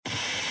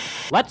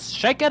Let's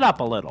shake it up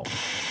a little.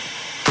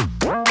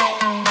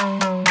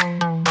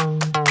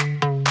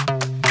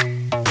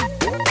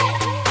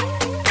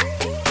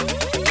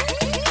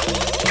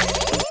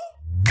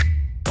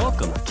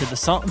 Welcome to the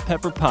Salt and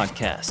Pepper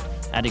Podcast,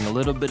 adding a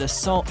little bit of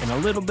salt and a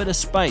little bit of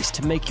spice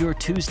to make your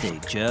Tuesday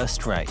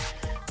just right.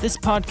 This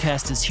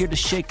podcast is here to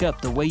shake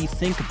up the way you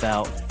think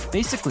about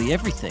basically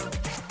everything,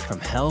 from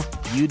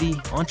health, beauty,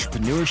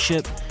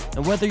 entrepreneurship,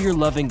 and whether you're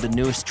loving the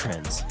newest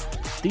trends.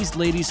 These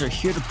ladies are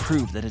here to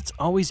prove that it's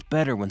always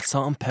better when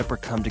salt and pepper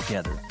come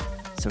together.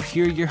 So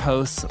here are your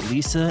hosts,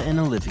 Lisa and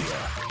Olivia.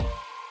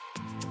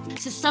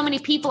 So many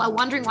people are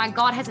wondering why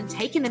God hasn't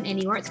taken them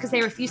anywhere. It's because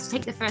they refuse to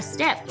take the first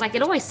step. Like,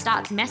 it always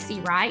starts messy,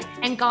 right?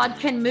 And God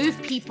can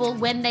move people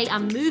when they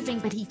are moving,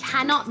 but he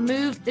cannot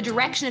move the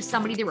direction of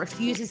somebody that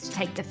refuses to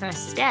take the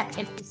first step.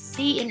 And we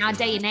see in our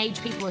day and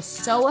age, people are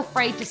so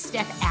afraid to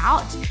step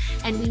out,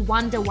 and we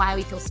wonder why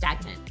we feel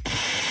stagnant.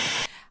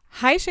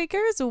 Hi,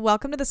 Shakers.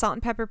 Welcome to the Salt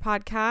and Pepper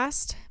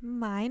Podcast.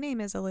 My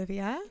name is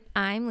Olivia.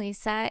 I'm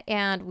Lisa,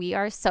 and we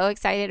are so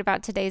excited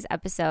about today's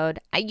episode.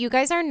 You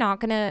guys are not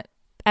going to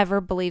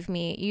ever believe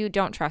me. You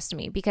don't trust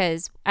me,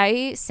 because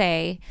I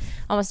say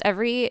almost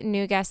every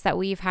new guest that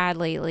we've had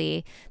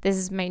lately, this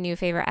is my new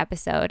favorite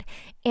episode.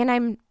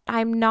 And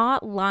I'm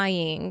not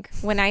lying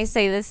when I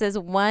say this is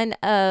one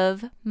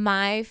of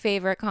my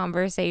favorite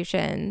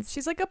conversations.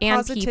 She's like a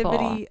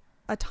positivity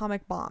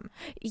atomic bomb.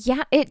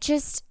 Yeah, it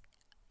just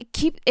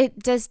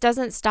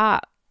doesn't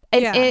stop.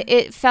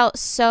 It felt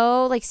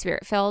so like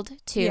spirit filled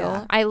too.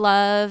 Yeah. I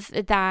love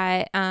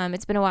that.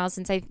 It's been a while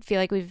since I feel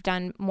like we've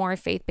done more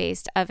faith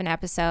based of an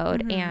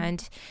episode,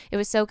 and it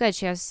was so good.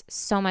 She has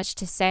so much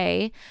to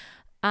say.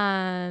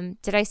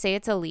 Did I say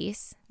it's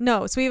Elyse?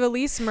 No. So we have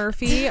Elyse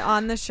Murphy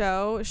on the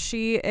show.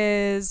 She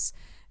is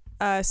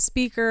a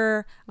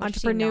speaker,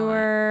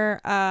 entrepreneur.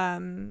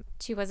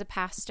 She was a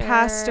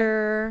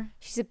pastor.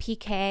 She's a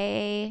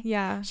PK.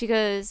 Yeah. She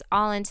goes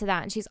all into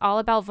that, and she's all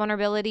about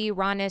vulnerability,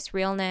 rawness,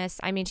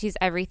 realness. I mean, she's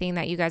everything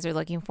that you guys are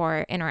looking for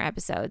in our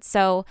episodes.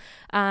 So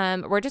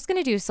we're just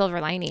going to do silver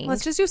lining.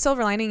 Let's just do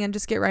silver lining and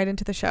just get right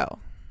into the show.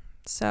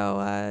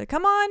 So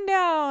come on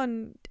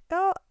down.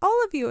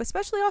 All of you,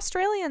 especially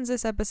Australians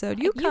this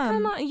episode. You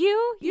come on.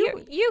 You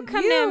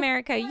come to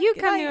America. You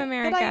come to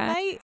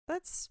America.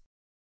 Let's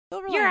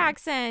Your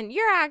accent.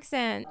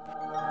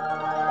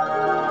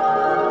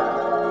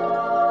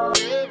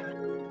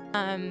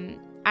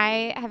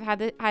 I have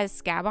had a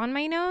scab on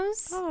my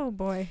nose. Oh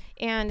boy.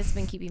 And it's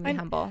been keeping me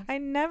humble. I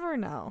never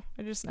know.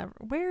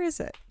 Where is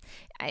it?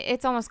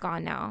 It's almost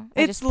gone now.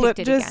 It's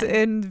just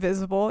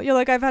invisible. You're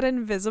like, I've had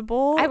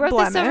invisible I wrote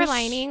blemish. the silver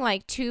lining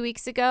like 2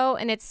 weeks ago,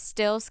 and it's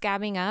still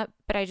scabbing up,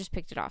 but I just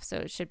picked it off, so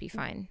it should be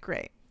fine.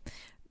 Great.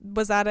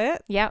 Was that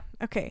it? Yep.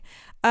 Okay.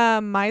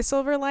 My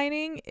silver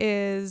lining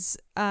is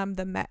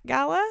the Met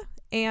Gala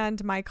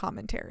and my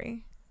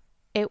commentary.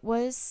 It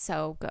was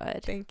so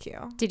good. Thank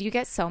you. Did you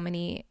get so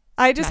many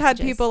I just messages?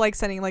 had people like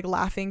sending like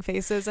laughing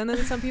faces, and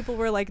then some people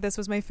were like, this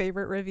was my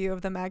favorite review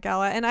of the Met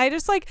Gala. And I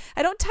just like,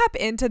 I don't tap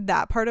into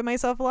that part of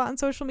myself a lot on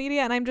social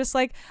media, and I'm just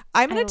like,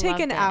 I'm going to take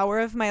an hour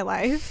of my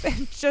life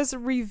and just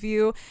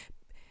review.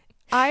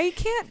 I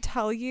can't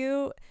tell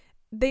you,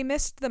 they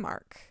missed the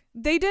mark.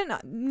 They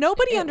didn't.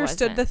 Nobody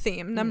understood the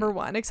theme, number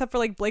one, except for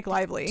like Blake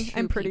Lively.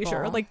 I'm pretty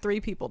sure like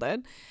 3 people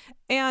did.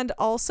 And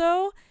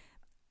also,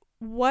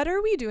 what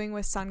are we doing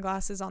with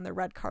sunglasses on the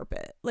red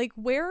carpet? Like,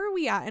 where are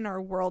we at in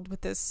our world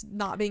with this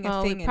not being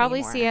a thing we probably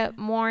anymore? see it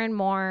more and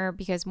more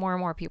because more and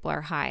more people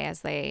are high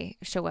as they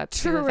show up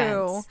to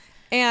events.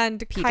 And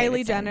Kylie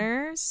Kylie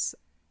Jenner's.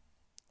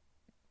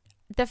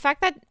 The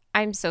fact that,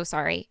 I'm so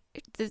sorry,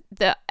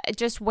 the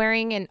just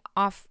wearing an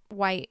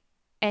off-white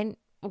and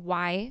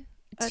why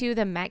to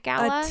the Met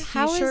Gala, a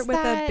t-shirt with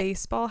a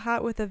baseball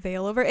hat with a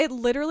veil over it.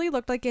 Literally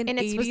looked like an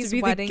 80s supposed to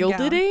be wedding the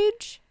Gilded gown.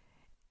 Age.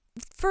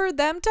 For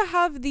them to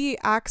have the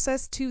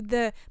access to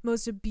the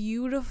most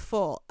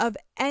beautiful of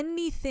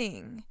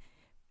anything,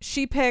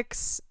 she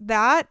picks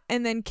that,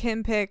 and then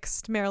Kim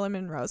picks Marilyn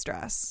Monroe's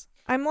dress.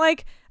 I'm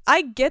like,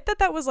 I get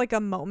that was like a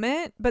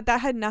moment, but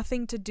that had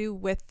nothing to do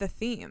with the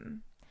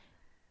theme.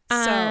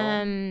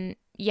 So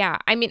yeah,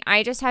 I mean,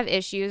 I just have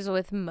issues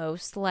with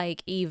most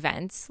like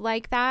events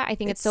like that. I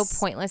think it's so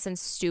pointless and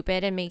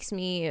stupid, and makes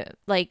me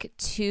like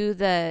to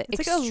the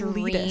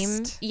extreme, like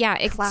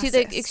elitist, to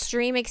the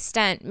extreme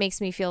extent makes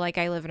me feel like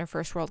I live in a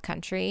first world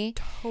country.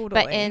 Totally.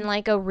 But in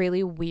like a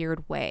really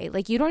weird way.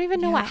 Like, you don't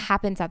even know what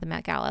happens at the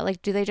Met Gala.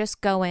 Like, do they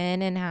just go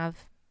in and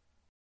have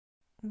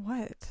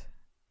what?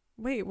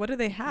 Wait, what do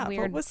they have?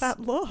 Weird. What was that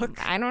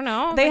look? I don't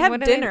know. They like,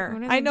 have dinner.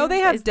 What do I know they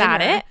have Is dinner.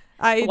 That it?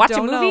 I watch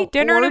don't a movie, know.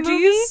 dinner and a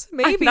movie.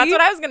 Maybe That's what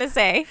I was gonna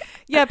say.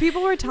 Yeah,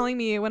 people were telling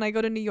me when I go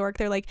to New York,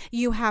 they're like,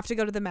 you have to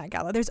go to the Met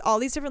Gala. There's all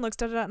these different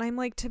looks, and I'm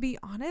like, to be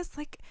honest,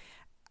 like,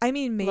 I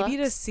mean, maybe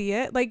to see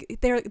it, like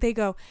they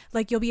go,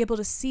 like, you'll be able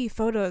to see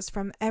photos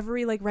from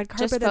every like red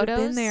carpet that have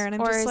been there, and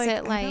I'm just like,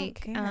 it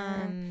like, I don't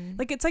care.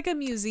 Like, it's like a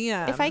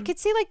museum. If I could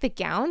see like the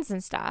gowns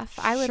and stuff,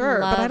 I would sure,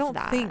 love but I don't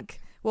that. think.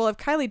 Well, if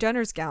Kylie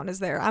Jenner's gown is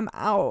there, I'm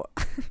out.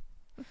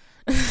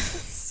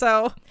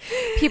 So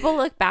people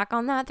look back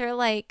on that, they're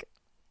like,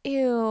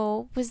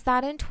 Ew, was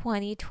that in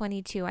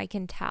 2022? I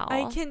can tell.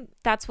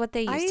 That's what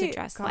they used to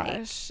dress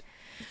like.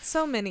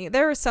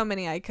 There were so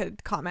many I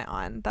could comment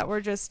on that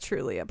were just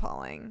truly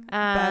appalling.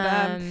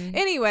 But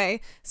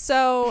anyway,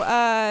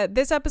 so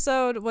this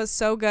episode was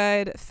so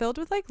good, filled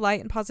with like light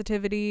and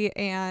positivity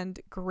and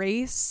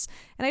grace.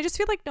 And I just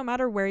feel like no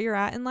matter where you're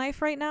at in life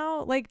right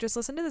now, like just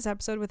listen to this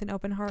episode with an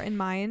open heart and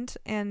mind.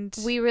 And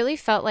we really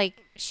felt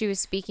like she was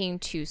speaking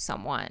to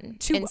someone.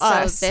 To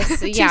us. So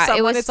this,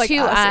 it was like to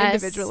us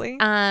individually.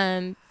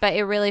 But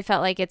it really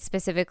felt like it's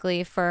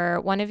specifically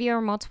for one of you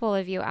or multiple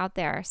of you out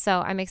there.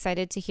 So I'm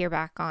excited to hear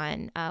back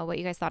on what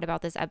you guys thought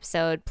about this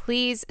episode.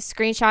 Please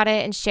screenshot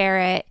it and share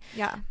it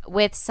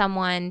with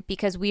someone,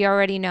 because we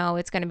already know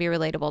it's going to be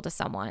relatable to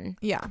someone.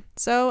 Yeah.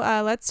 So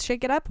let's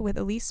shake it up with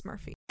Elyse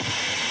Murphy.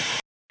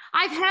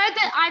 I've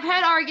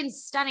heard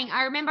Oregon's stunning.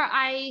 I remember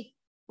I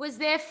was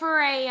there for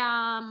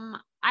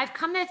I've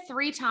come there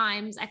 3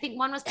 times. I think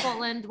one was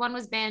Portland, one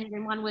was Bend,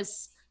 and one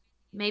was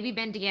maybe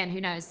Bend again. Who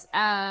knows?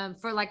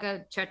 For like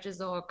a churches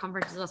or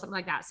conferences or something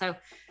like that. So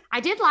I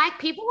did like,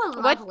 people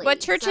were lovely. What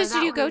churches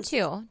did you go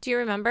to? Do you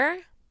remember?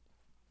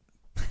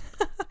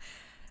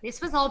 This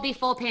was all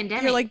before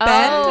pandemic. You're like,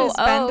 Bend? Is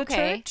Bend a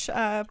church?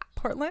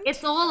 Portland?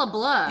 It's all a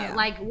blur. Yeah.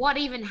 Like, what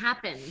even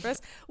happened?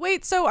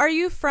 Wait, so are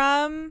you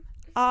from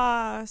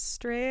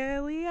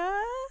Australia?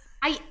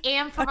 I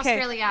am from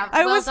Australia.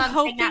 I was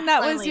hoping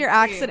that was your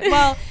accent.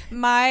 Well,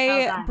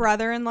 my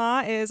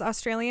brother-in-law is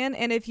Australian,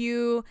 and if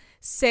you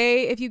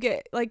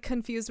get like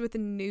confused with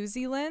New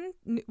Zealand,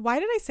 why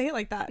did I say it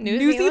like that?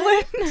 New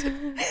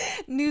Zealand.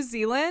 New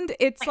Zealand,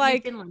 it's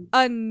like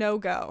a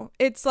no-go.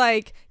 It's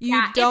like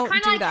you don't do that.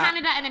 It's kind of like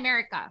Canada and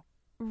America.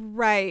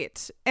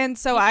 Right. And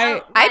so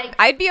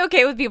I'd be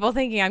okay with people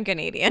thinking I'm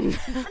Canadian. And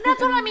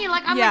that's what I mean.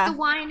 Like, I'm like, the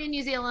wine in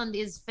New Zealand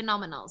is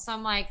phenomenal. So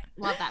I'm like,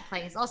 love that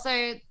place.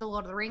 Also, the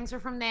Lord of the Rings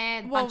are from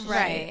there. Well,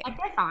 right. Like,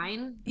 they're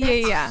fine.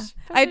 Yeah.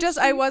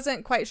 I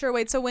wasn't quite sure.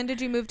 Wait, so when did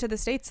you move to the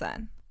States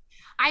then?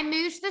 I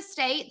moved to the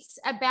States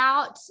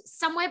about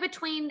somewhere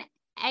between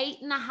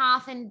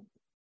 8.5 and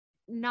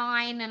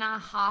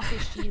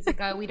 9.5-ish years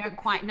ago. We don't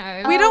quite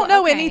know. We don't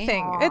know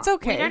anything. It's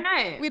okay. We don't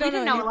know. We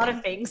don't know a lot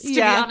of things, to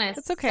be honest.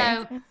 It's okay.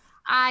 So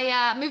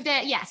I moved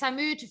there. So I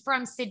moved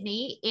from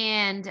Sydney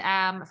and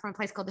from a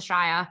place called the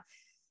Shire,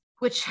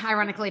 which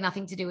ironically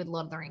nothing to do with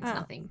Lord of the Rings.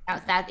 Nothing.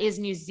 That is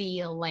New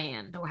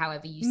Zealand, or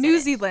however you say it. New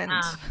Zealand.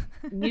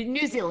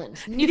 New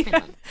Zealand.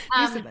 Newfoundland.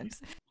 New Zealand.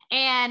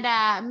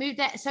 And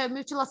moved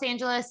to Los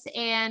Angeles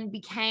and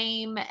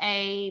became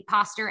a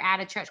pastor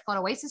at a church called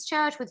Oasis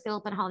Church with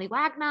Philip and Holly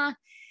Wagner,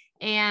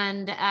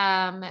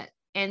 and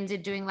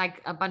ended doing like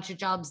a bunch of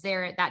jobs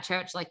there at that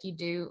church, like you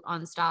do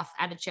on staff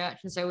at a church.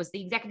 And so was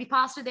the executive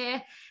pastor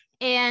there.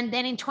 And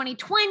then in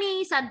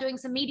 2020, started doing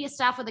some media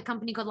stuff with a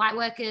company called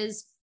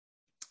Lightworkers,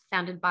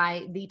 founded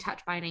by the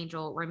Touched by an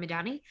Angel, Roma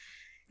Downey.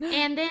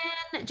 And then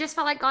just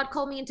felt like God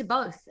called me into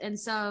both. And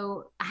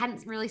so I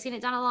hadn't really seen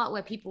it done a lot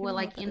where people were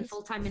like in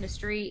full-time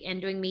ministry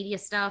and doing media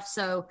stuff.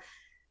 So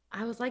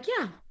I was like,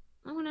 yeah,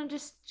 I'm going to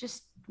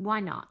just why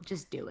not?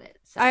 Just do it.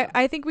 So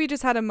I think we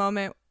just had a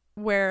moment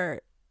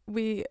where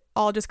we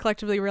all just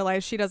collectively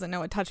realized she doesn't know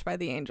what Touched by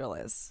the Angel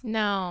is.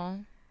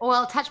 No.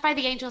 Well, Touched by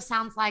the Angel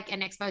sounds like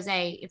an expose.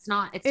 It's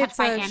not. It's Touched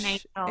by an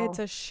Angel. It's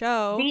a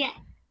show.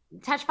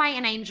 Touched by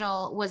an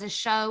Angel was a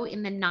show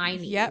in the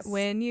 90s. Yeah,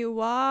 when you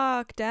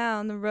walk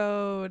down the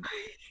road.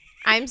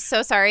 I'm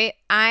so sorry.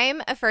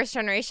 I'm a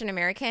first-generation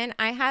American.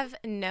 I have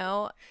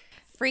no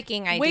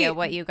freaking idea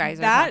what you guys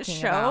are talking about. That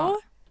show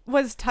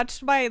was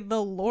touched by the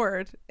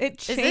Lord. It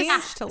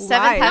changed to life.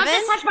 Seventh Heaven? Not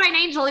just touched by an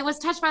angel. It was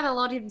touched by the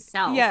Lord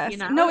himself. Yes. You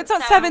know? No, it's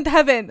not Seventh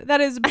Heaven.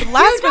 That is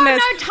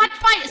blasphemous. No, touched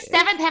by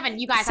Seventh Heaven.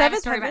 You guys, I have a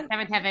story about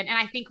Seventh Heaven. And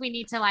I think we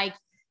need to like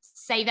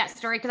say that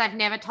story because I've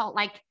never told,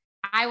 like,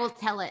 I will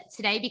tell it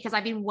today because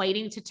I've been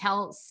waiting to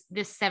tell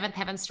this Seventh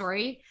Heaven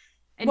story,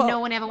 and no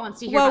one ever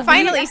wants to hear. Well,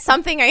 finally,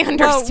 something I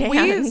understand.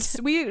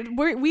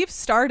 We've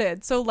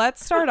started, so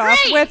let's start off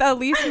with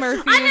Elyse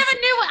Murphy. I never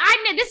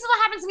knew. This is what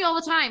happens to me all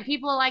the time.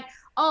 People are like,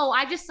 "Oh,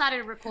 I just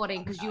started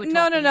recording because you were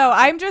talking." No.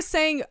 I'm just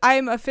saying.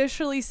 I'm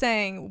officially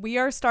saying we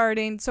are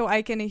starting, so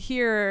I can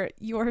hear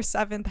your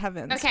Seventh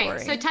Heaven story.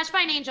 Okay, so Touched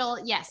by an Angel,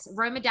 yes,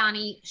 Roma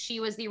Downey.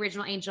 She was the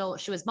original angel.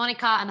 She was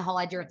Monica, and the whole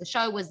idea of the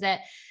show was that.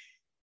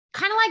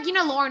 Kind of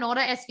like, Law and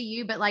Order,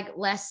 SVU, but like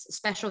less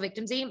special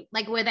victimsy,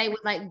 like where they would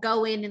like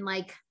go in and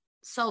like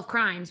solve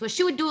crimes, where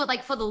she would do it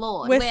like for the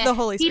Lord. With the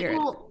Holy Spirit.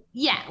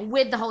 Yeah,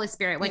 with the Holy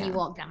Spirit when you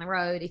walk down the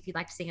road, if you'd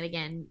like to sing it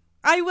again.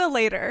 I will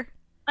later.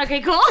 Okay,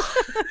 cool.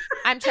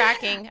 I'm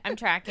tracking.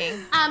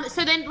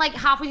 So then like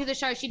halfway through the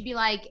show, she'd be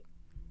like,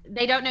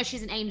 they don't know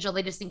she's an angel.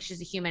 They just think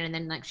she's a human. And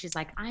then like, she's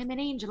like, I'm an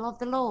angel of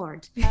the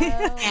Lord.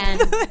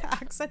 And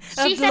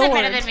she said it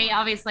better than me,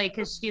 obviously,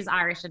 because she's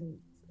Irish and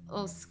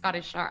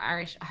Scottish or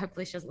Irish.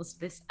 Hopefully she doesn't listen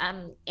to this.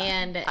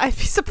 And I'd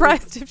be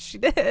surprised if she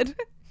did.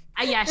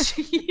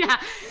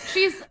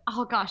 She's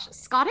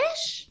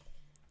Scottish.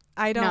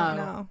 I don't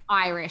know.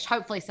 Irish.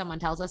 Hopefully someone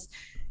tells us.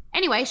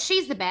 Anyway,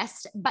 she's the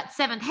best. But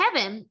Seventh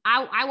Heaven,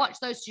 I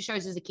watched those two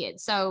shows as a kid,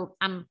 so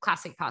I'm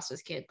classic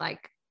pastor's kid.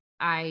 Like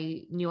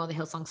I knew all the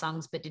Hillsong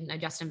songs, but didn't know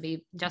Justin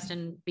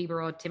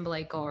Bieber or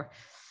Timberlake or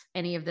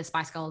any of the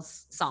Spice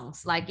Girls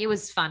songs. Like, it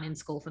was fun in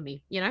school for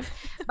me, you know.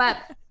 But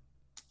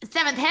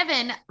Seventh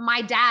Heaven,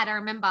 my dad, I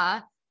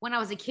remember when I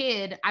was a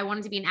kid, I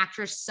wanted to be an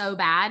actress so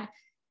bad.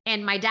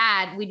 And my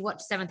dad, we'd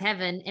watch Seventh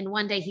Heaven, and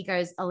one day he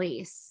goes,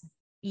 Elyse,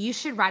 you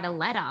should write a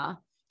letter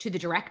to the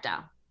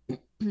director.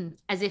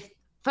 As if,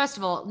 first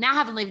of all, now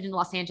having lived in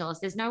Los Angeles,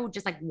 there's no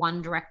just like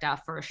one director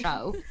for a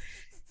show.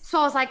 So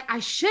I was like, I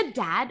should,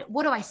 Dad.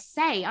 What do I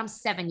say? I'm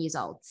 7 years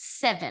old,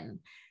 7,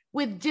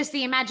 with just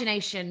the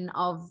imagination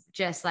of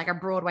just like a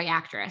Broadway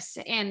actress.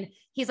 And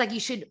he's like, you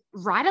should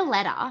write a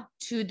letter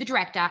to the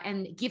director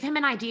and give him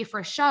an idea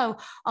for a show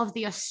of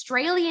the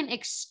Australian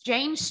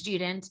exchange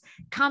student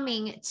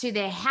coming to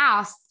their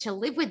house to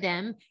live with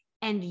them,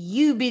 and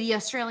you be the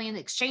Australian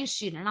exchange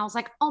student. And I was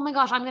like, oh my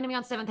gosh, I'm going to be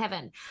on Seventh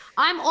Heaven.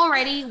 I'm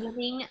already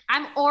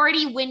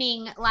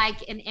winning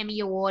like an Emmy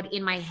Award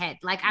in my head.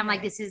 Like, I'm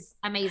like, this is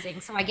amazing.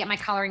 So I get my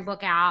coloring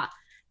book out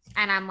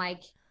and I'm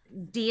like,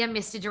 dear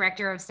Mr.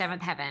 Director of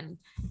Seventh Heaven,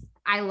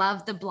 I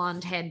love the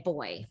blonde haired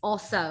boy.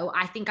 Also,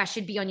 I think I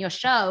should be on your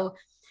show.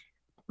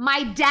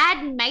 My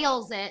dad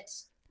mails it.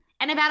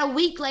 And about a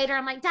week later,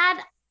 I'm like, Dad,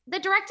 the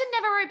director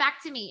never wrote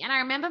back to me. And I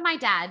remember my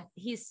dad,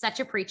 he's such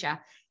a preacher,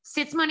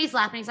 sits me on his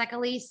lap and he's like,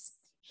 Elyse,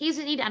 here's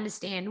what you need to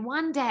understand.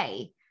 One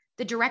day,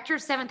 the director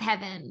of Seventh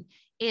Heaven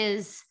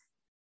is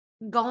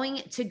going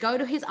to go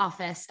to his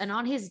office, and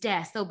on his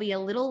desk, there'll be a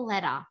little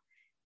letter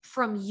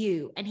from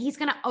you. And he's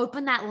going to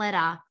open that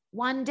letter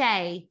one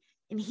day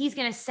and he's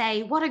going to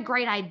say, what a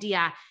great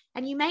idea.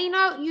 And you may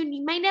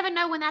never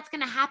know when that's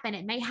going to happen.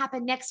 It may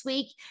happen next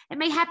week. It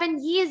may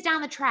happen years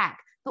down the track.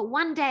 But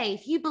one day,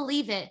 if you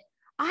believe it,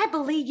 I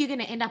believe you're going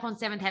to end up on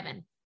Seventh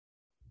Heaven.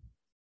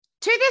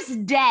 To this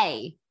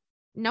day,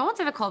 no one's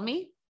ever called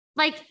me.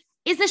 Like,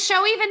 is the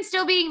show even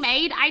still being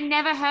made? I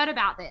never heard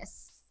about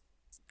this.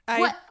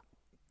 What?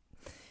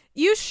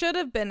 You should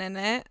have been in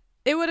it.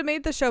 It would have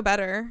made the show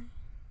better.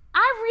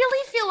 I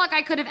really feel like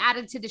I could have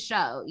added to the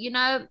show. You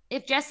know,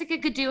 if Jessica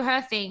could do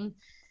her thing,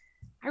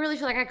 I really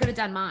feel like I could have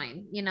done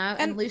mine, you know,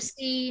 and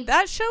Lucy.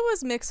 That show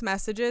was mixed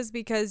messages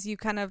because you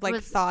kind of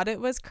like thought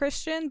it was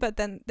Christian, but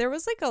then there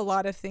was like a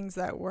lot of things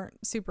that weren't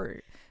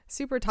super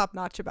top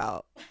notch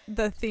about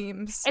the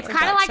themes. It's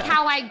kind of like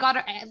how I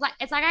got,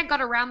 it's like I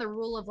got around the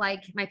rule of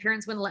like, my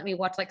parents wouldn't let me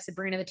watch like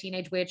Sabrina the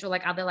Teenage Witch or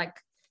like other like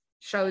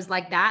shows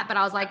like that. But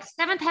I was like,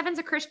 Seventh Heaven's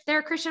they're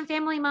a Christian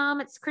family,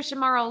 Mom. It's Christian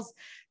morals.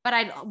 But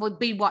I would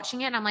be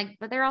watching it and I'm like,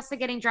 but they're also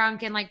getting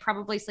drunk and like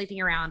probably sleeping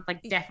around.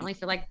 Like, definitely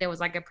feel like there was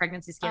like a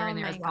pregnancy scare in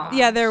there as well.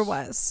 Yeah, there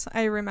was.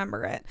 I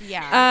remember it.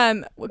 Yeah.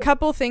 A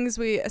couple things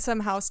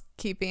some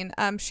housekeeping.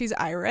 She's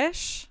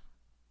Irish.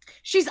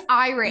 She's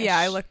Irish. Yeah,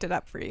 I looked it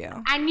up for you.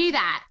 I knew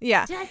that.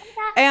 Yeah. Did I say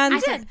that? And I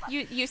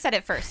did. You said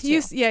it first.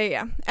 Too.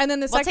 Yeah. And then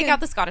we'll take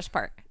out the Scottish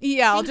part.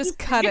 Yeah, I'll just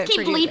cut it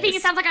for you. Keep bleeping.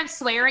 It sounds like I'm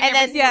swearing. And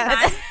then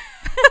time.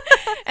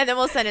 and then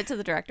we'll send it to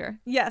the director.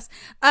 Yes.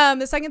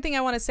 The second thing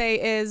I want to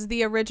say is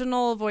the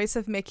original voice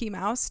of Mickey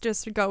Mouse,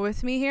 just go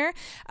with me here,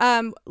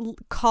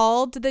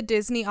 called the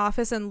Disney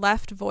office and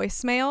left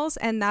voicemails,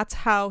 and that's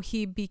how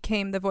he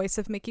became the voice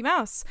of Mickey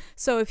Mouse.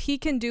 So if he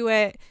can do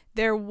it,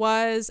 there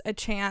was a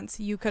chance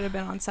you could have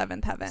been on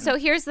Seventh Heaven. So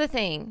here's the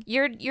thing.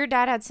 Your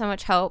dad had so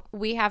much hope.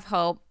 We have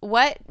hope.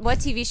 What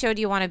TV show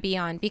do you want to be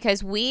on?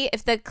 Because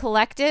if the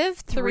collective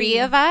three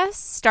of us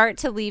start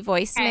to leave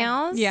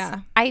voicemails,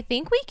 yeah, I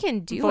think we can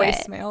do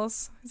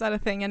voicemails. Is that a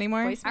thing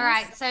anymore? Voicemails? All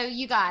right. So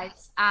you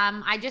guys,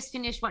 I just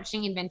finished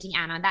watching Inventing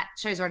Anna. That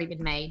show's already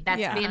been made.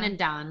 That's been and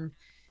done.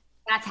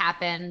 That's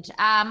happened.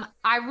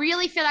 I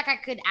really feel like I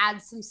could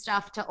add some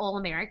stuff to All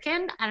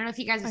American. I don't know if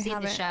you guys have seen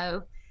the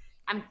show.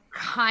 I'm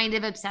kind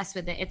of obsessed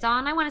with it. It's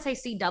on, I want to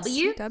say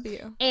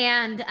CW.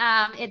 And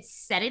it's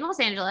set in Los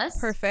Angeles.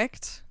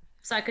 Perfect.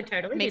 So I could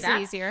totally Makes do that.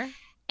 It easier.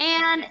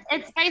 And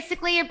it's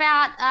basically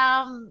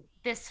about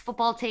this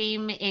football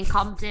team in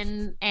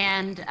Compton.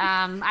 And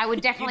I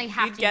would definitely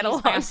have to get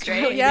along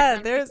straight. Yeah,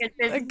 there's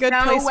a good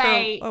no place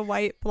way for a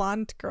white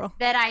blonde girl.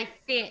 that I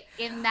fit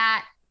in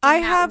that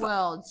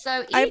world.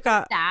 So I've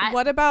got that.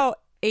 What about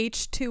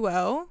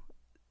H2O?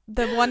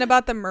 The one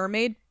about the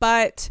mermaid,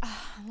 but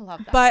I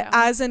love that but show.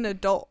 as an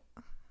adult.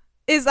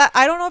 Is that,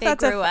 I don't know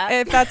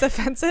if that's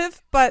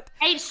offensive, but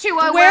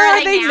H2O, where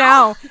are they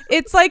now?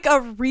 It's like a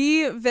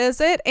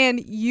revisit and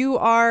you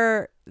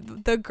are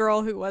the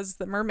girl who was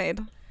the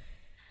mermaid.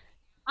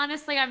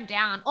 Honestly, I'm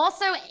down.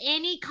 Also,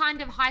 any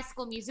kind of High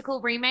School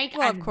Musical remake,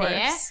 Well, I'm of course.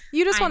 there.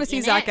 You just want to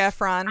see Zac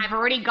Efron. I've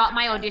already got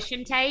my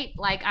audition tape.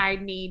 Like, I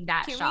need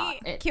that shot.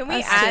 Can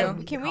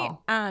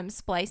we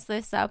splice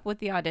this up with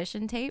the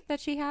audition tape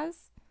that she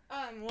has?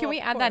 Can we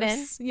add that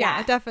in?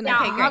 Yeah, definitely.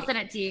 Yeah, I'll send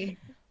it to you.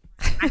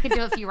 I can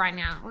do it for you right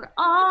now. We're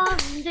on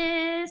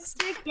this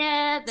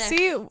together.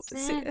 See,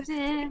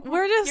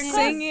 we're just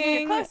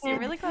singing. You're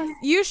really close.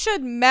 You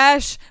should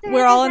mesh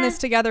 "We're all in this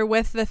together"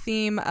 with the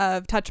theme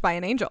of "Touched by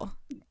an Angel."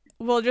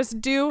 We'll just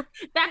do.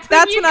 That's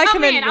when I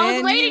come in. I was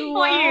when waiting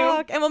for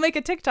you. And we'll make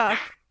a TikTok.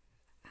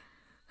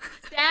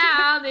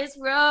 down this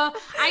road.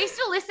 I used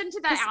to listen to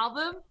that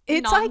album.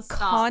 It's nonstop.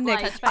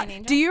 iconic. Touched by an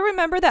Angel? Do you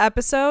remember the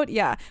episode?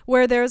 Yeah,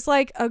 where there's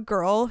like a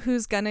girl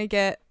who's gonna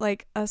get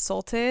like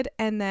assaulted,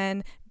 and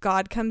then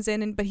God comes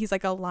in, but he's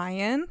like a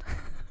lion,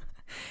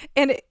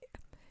 and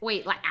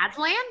wait, like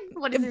Aslan?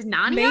 What is this,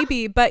 Narnia?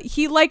 maybe, but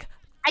he like.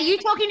 Are you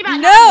talking about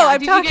No, Narnia? I'm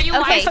Did talking. You get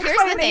your Okay, wife? here's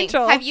by the an thing.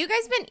 angel. Have you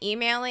guys been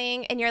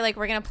emailing and you're like,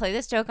 we're gonna play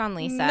this joke on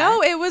Lisa?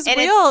 No, it was And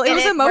real. It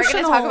was We're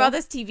emotional. gonna talk about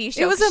this TV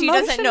show. It was 'cause she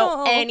doesn't know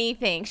emotional.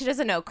 anything. She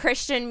doesn't know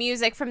Christian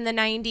music from the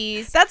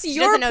 90s. That's She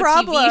your doesn't know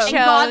problem. TV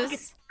And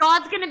shows.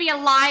 God's gonna be a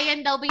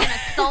lion. There'll be an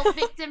assault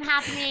victim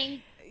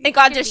happening. And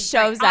God It's gonna just be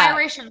great. shows up.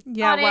 Irish and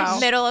Yeah, Scottish. wow.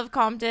 Middle of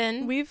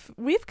Compton.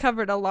 We've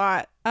covered a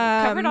lot.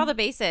 Covered all the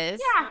bases.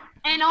 Yeah,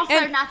 and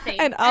also nothing.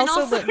 and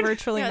also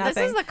virtually No, nothing.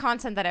 this is the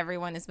content that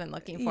everyone has been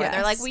looking for. They're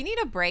Yes. like, we need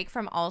a break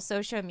from all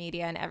social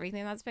media and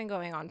everything that's been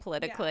going on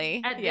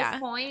politically. At this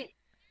point,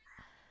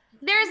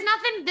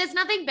 there's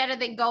nothing better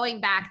than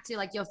going back to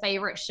like your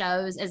favorite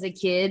shows as a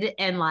kid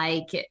and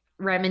like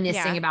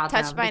reminiscing about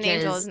them. Touched by an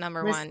Angel is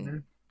number listen,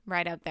 one,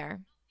 right up there.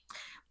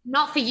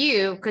 Not for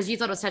you because you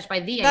thought it was Touched by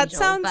the That Angel.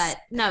 sounds. But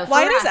no.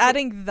 Why for does us,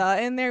 adding the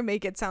in there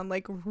make it sound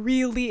like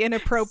really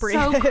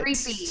inappropriate? so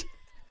creepy?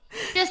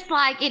 Just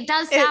like it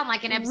does sound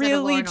like an episode of Law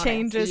really and Order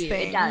changes to you.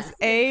 things. It does.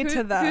 A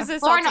to the.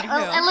 Who's Lauren, assaulting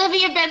who?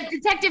 Olivia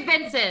Detective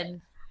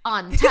Benson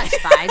on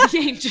Touched by the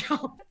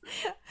Angel.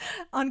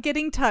 On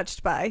getting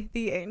touched by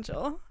the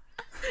angel.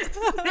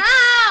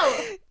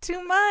 No.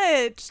 Too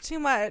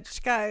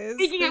much, guys.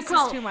 Speaking of this is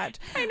cult. too much.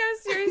 I know,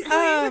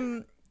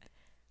 seriously.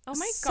 Oh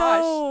my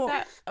so-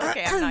 gosh.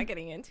 Okay, I'm not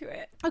getting into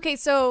it. Okay,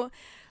 so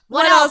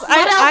What else? What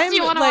else I'm do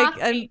you wanna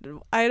like, ask me?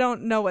 I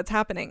don't know what's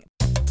happening.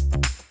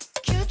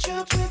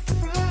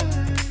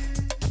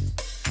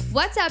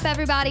 What's up,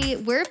 everybody?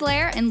 We're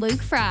Blair and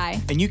Luke Fry.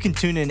 And you can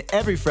tune in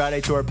every Friday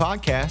to our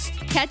podcast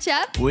Catch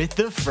up. with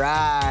the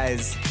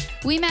Fries.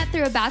 We met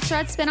through a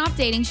Bachelorette spinoff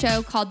dating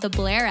show called The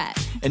Blairette.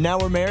 And now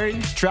we're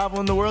married,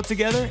 traveling the world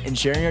together, and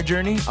sharing our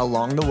journey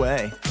along the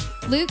way.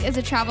 Luke is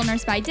a travel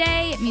nurse by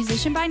day,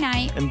 musician by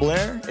night. And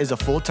Blair is a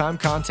full-time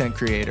content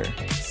creator.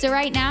 So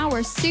right now,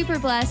 we're super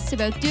blessed to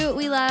both do what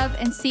we love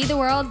and see the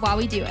world while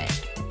we do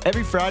it.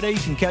 Every Friday, you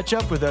can catch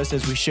up with us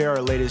as we share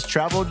our latest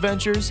travel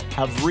adventures,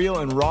 have real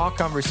and raw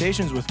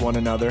conversations with one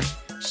another,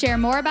 Share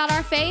more about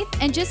our faith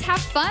and just have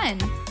fun.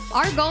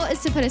 Our goal is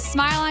to put a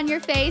smile on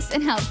your face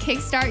and help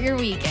kickstart your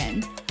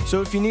weekend.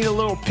 So if you need a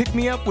little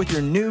pick-me-up with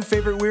your new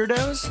favorite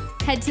weirdos,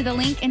 Head to the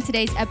link in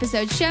today's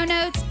episode show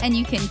notes and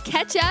you can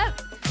catch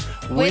up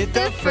with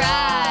the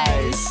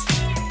Fries.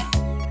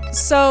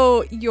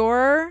 So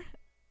you're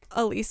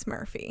Elyse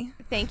Murphy.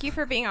 Thank you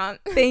for being on.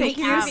 Thank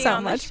you for being so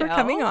on the much for show.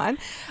 coming on.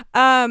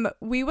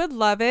 We would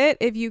love it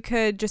if you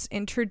could just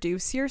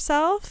introduce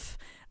yourself.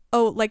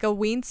 Oh, like a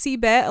weensy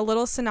bit, a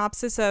little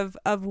synopsis of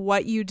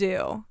what you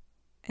do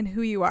and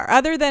who you are,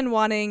 other than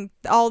wanting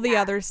all the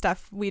other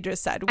stuff we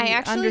just said. We I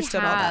actually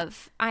understood all that.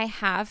 I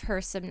have her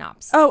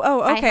synopsis.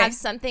 Oh, okay. I have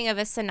something of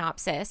a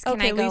synopsis. Can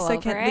okay, I go Lisa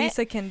over it?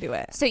 Lisa can do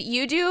it. So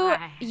you do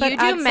But you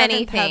add do many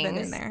Seventh Heaven in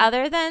things there.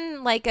 other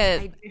than like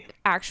a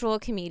actual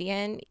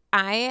comedian.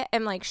 I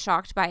am like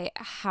shocked by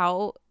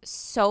how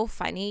so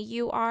funny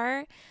you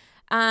are.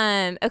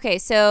 Okay,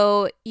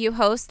 so you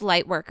host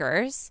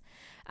Lightworkers.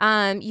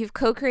 You've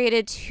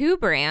co-created 2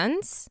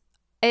 brands.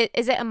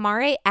 Is it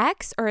Amare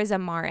X or is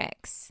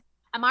Amarix?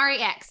 Amari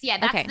X. Yeah,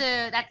 that's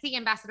Okay. that's the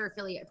ambassador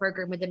affiliate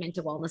program with the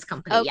mental wellness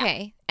company.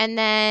 Okay. And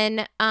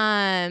then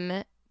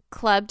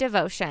Club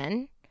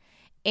Devotion.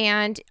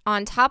 And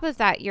on top of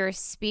that, you're a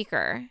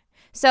speaker.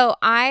 So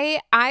I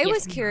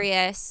was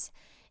curious,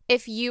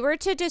 if you were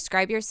to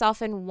describe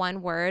yourself in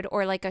one word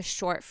or like a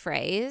short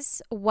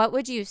phrase, what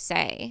would you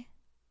say?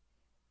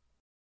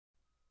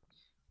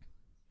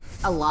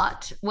 A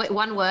lot. Wait,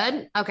 one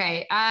word?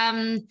 Okay.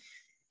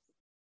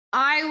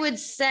 I would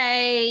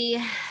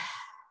say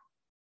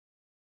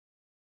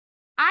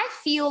I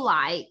feel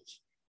like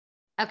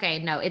okay,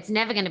 no, it's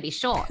never going to be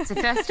short. So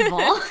first of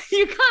all,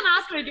 you can't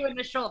ask me to do it in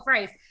a short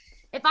phrase.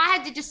 If I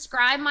had to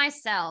describe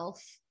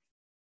myself,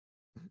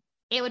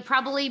 it would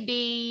probably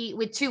be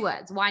with 2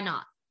 words. Why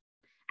not?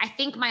 I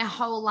think my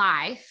whole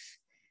life,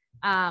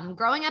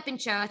 growing up in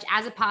church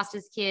as a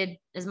pastor's kid,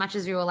 as much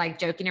as we were like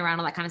joking around,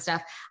 all that kind of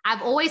stuff,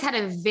 I've always had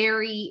a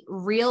very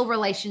real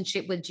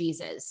relationship with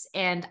Jesus.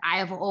 And I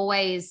have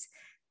always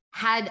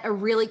had a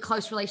really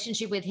close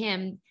relationship with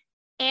him.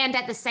 And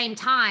at the same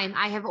time,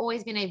 I have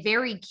always been a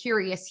very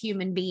curious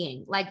human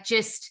being,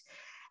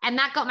 and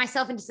that got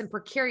myself into some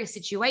precarious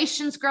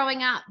situations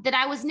growing up that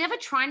I was never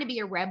trying to be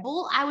a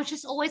rebel. I was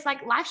just always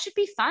like, life should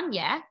be fun.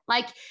 Yeah.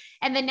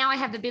 And then now I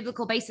have the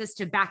biblical basis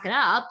to back it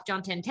up,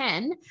 John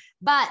 10:10.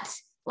 But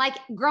like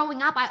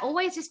growing up, I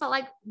always just felt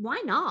like,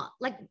 why not?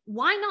 Like,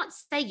 why not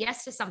say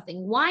yes to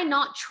something? Why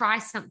not try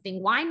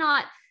something? Why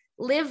not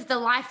live the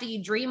life that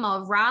you dream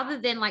of rather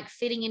than like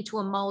fitting into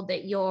a mold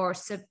that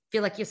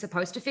feel like you're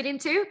supposed to fit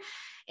into?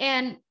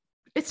 And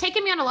it's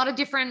taken me on a lot of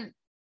different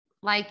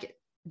like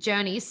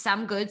journeys,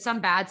 some good,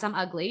 some bad, some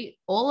ugly.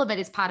 All of it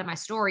is part of my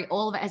story.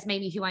 All of it has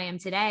made me who I am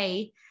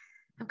today.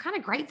 I'm kind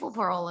of grateful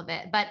for all of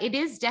it, but it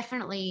is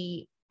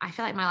definitely, I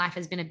feel like my life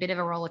has been a bit of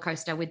a roller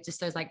coaster with just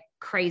those like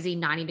crazy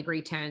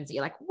 90-degree turns that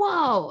you're like,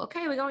 whoa,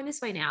 okay, we're going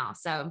this way now.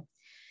 So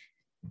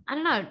I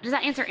don't know. Does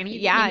that answer any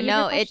of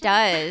your it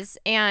does.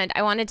 And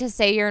I wanted to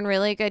say you're in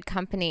really good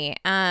company.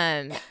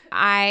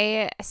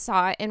 I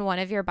saw in one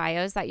of your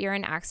bios that you're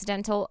an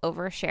accidental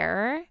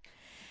oversharer.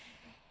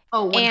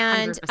 Oh,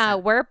 100%.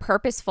 And we're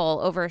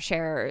purposeful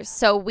oversharers.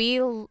 So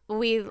we love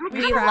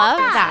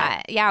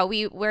that. Yeah,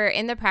 we're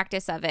in the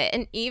practice of it,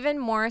 and even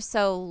more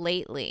so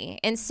lately.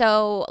 And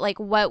so like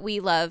what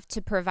we love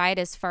to provide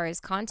as far as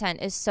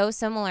content is so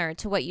similar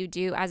to what you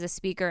do as a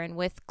speaker and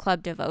with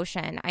Club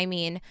Devotion. I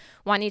mean,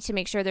 wanting to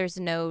make sure there's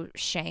no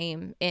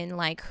shame in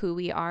like who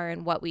we are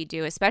and what we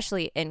do,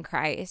 especially in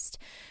Christ.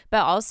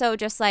 But also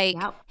just like,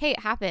 hey,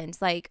 it happened.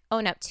 Like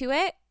own up to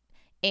it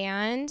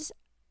and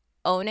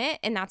own it,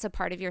 and that's a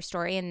part of your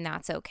story, and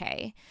that's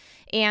okay.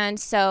 And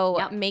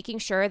so making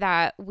sure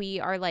that we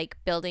are like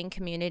building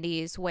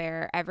communities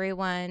where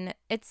everyone,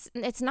 it's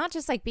not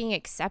just like being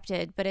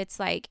accepted, but it's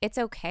like it's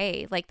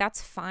okay, like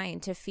that's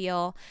fine to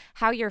feel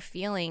how you're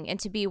feeling and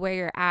to be where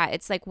you're at.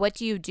 It's like, what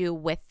do you do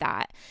with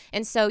that?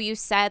 And so you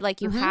said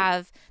like you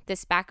have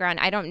this background.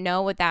 I don't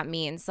know what that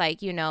means,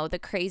 like, you know, the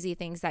crazy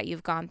things that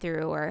you've gone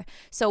through, or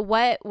so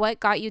what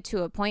got you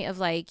to a point of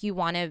like you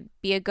want to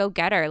be a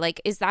go-getter? Like,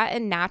 is that a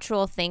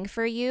natural thing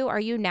for you? Are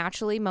you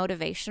naturally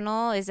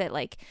motivational? Is it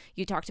like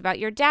you talked about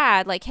your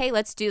dad, like, hey,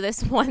 let's do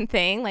this one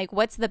thing? Like,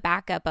 what's the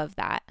backup of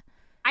that?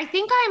 I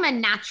think I'm a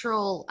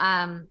natural,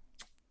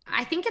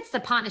 I think it's the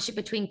partnership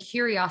between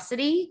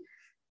curiosity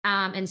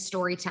and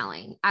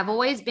storytelling. I've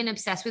always been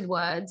obsessed with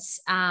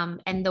words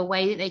and the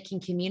way that they can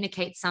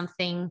communicate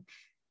something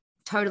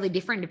totally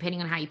different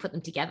depending on how you put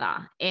them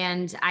together.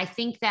 And I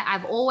think that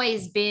I've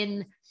always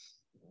been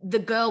the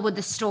girl with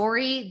the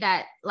story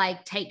that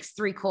like takes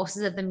 3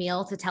 courses of the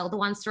meal to tell the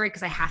one story,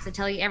 because I have to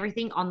tell you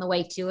everything on the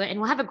way to it,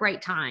 and we'll have a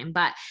great time,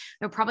 but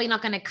we're probably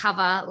not going to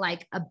cover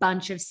like a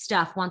bunch of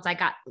stuff once I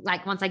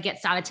get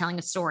started telling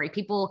a story.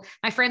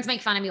 My friends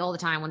make fun of me all the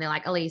time when they're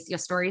like, Elyse, your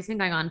story's been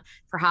going on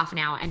for half an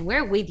hour and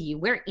we're with you,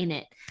 we're in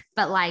it,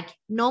 but like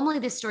normally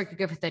this story could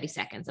go for 30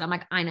 seconds. And I'm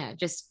like, I know,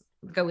 just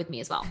go with me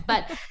as well.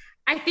 But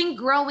I think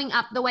growing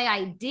up the way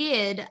I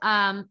did,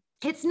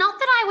 it's not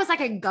that I was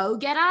like a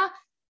go-getter.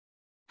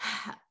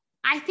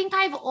 I think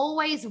I've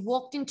always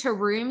walked into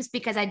rooms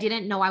because I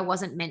didn't know I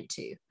wasn't meant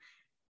to.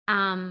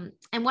 And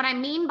what I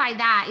mean by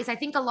that is I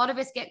think a lot of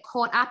us get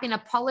caught up in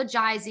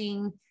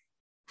apologizing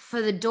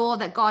for the door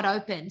that God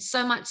opened,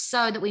 so much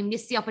so that we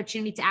miss the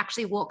opportunity to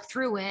actually walk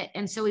through it.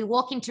 And so we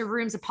walk into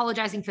rooms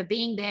apologizing for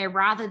being there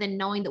rather than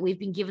knowing that we've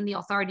been given the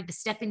authority to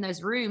step in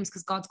those rooms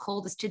because God's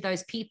called us to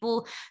those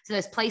people, to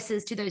those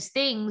places, to those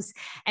things.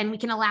 And we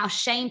can allow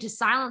shame to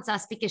silence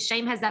us because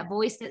shame has that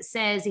voice that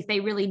says, if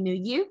they really knew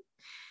you,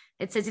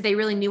 it says if they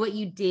really knew what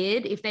you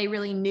did, if they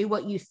really knew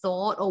what you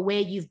thought or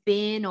where you've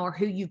been or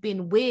who you've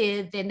been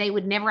with, then they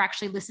would never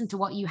actually listen to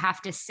what you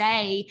have to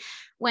say.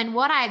 When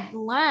what I've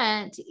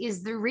learned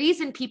is the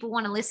reason people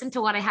want to listen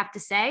to what I have to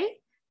say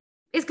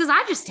is because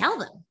I just tell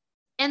them.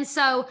 And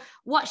so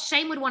what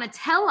shame would want to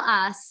tell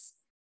us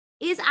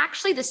is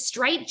actually the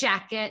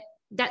straitjacket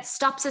that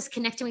stops us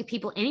connecting with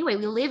people anyway.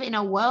 We live in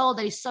a world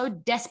that is so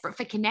desperate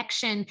for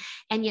connection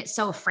and yet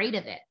so afraid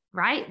of it.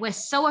 Right? We're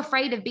so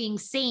afraid of being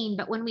seen.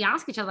 But when we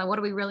ask each other, what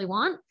do we really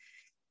want?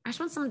 I just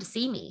want someone to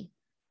see me.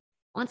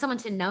 I want someone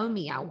to know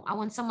me. I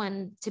want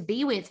someone to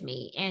be with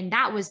me. And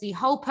that was the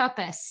whole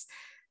purpose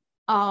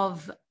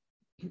of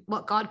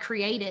what God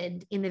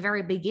created in the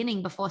very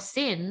beginning before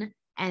sin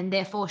and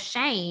therefore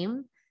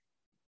shame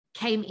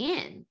came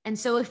in. And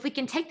so if we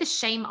can take the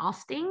shame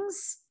off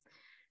things,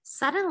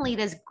 suddenly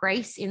there's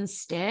grace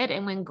instead.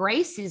 And when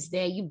grace is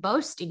there, you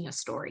boast in your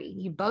story.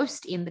 You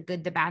boast in the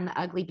good, the bad, and the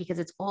ugly, because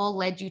it's all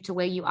led you to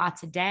where you are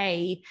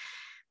today.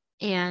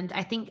 And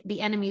I think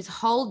the enemy's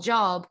whole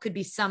job could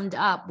be summed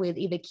up with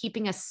either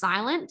keeping us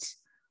silent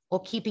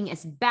or keeping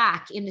us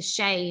back in the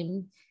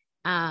shame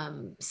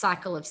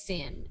cycle of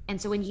sin.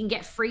 And so when you can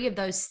get free of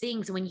those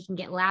things, and when you can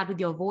get loud with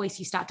your voice,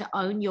 you start to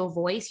own your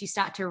voice. You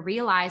start to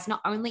realize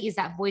not only is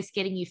that voice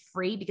getting you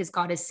free because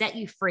God has set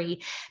you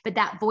free, but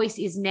that voice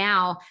is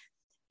now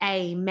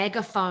a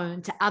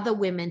megaphone to other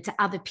women, to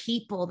other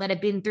people that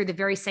have been through the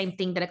very same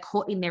thing, that are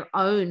caught in their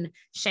own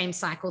shame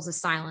cycles of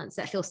silence,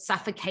 that feel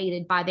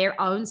suffocated by their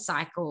own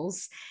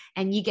cycles.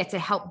 And you get to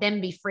help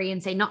them be free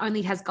and say, not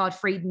only has God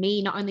freed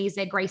me, not only is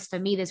there grace for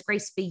me, there's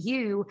grace for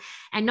you.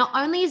 And not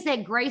only is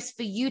there grace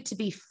for you to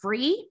be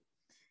free,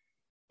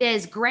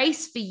 there's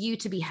grace for you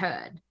to be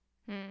heard.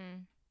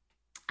 And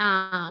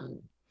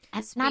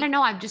I don't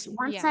know, I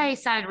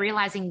started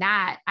realizing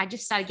that, I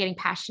just started getting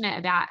passionate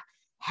about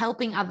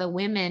helping other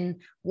women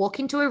walk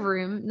into a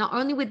room, not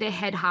only with their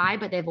head high,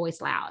 but their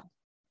voice loud.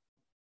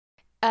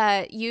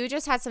 You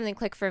just had something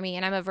click for me,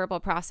 and I'm a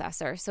verbal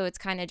processor. So it's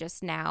kind of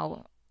just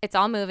now, it's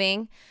all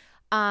moving.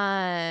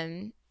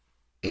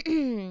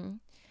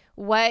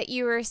 What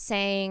you were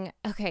saying,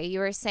 okay, you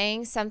were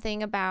saying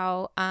something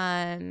about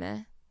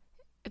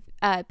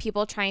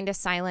people trying to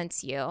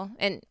silence you,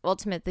 and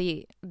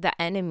ultimately the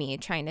enemy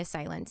trying to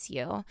silence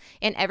you,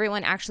 and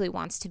everyone actually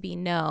wants to be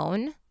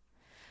known.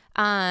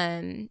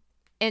 And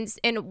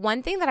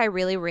one thing that I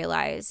really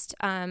realized,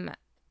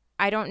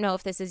 I don't know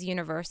if this is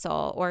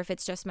universal or if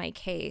it's just my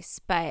case,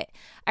 but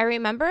I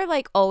remember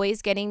like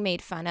always getting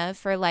made fun of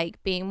for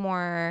like being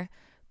more,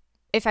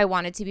 if I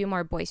wanted to be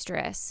more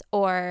boisterous,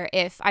 or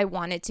if I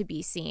wanted to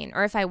be seen,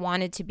 or if I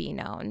wanted to be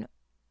known.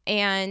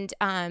 And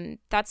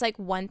that's like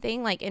one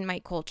thing, like in my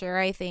culture,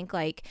 I think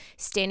like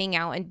standing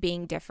out and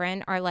being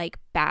different are like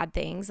bad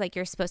things. Like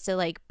you're supposed to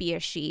like be a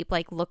sheep,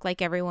 like look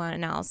like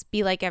everyone else,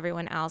 be like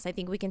everyone else. I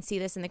think we can see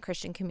this in the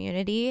Christian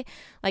community.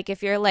 Like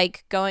if you're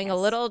like going a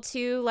little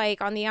too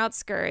like on the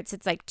outskirts,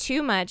 it's like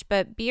too much,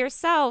 but be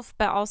yourself,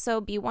 but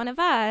also be one of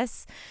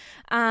us.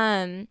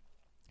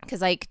 Because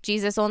like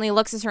Jesus only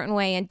looks a certain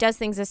way and does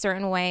things a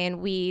certain way, and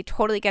we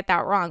totally get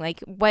that wrong.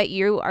 Like what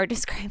you are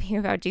describing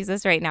about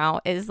Jesus right now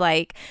is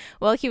like,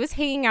 well, he was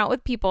hanging out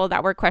with people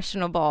that were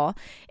questionable,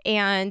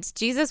 and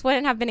Jesus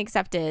wouldn't have been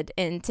accepted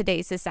in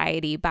today's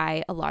society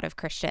by a lot of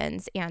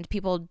Christians, and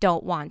people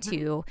don't want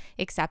to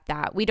accept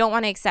that. We don't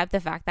want to accept the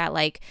fact that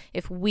like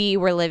if we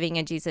were living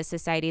in Jesus'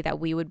 society, that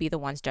we would be the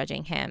ones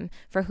judging him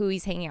for who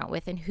he's hanging out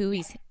with and who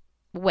he's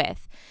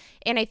with.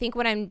 And I think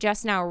what I'm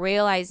just now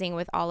realizing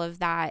with all of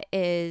that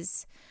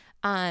is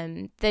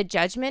the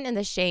judgment and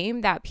the shame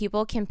that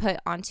people can put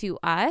onto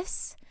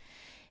us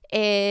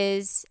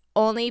is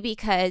only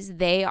because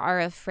they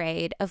are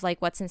afraid of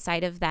like what's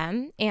inside of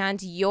them,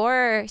 and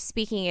you're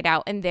speaking it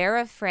out and they're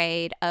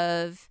afraid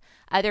of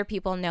other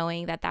people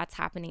knowing that that's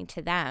happening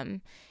to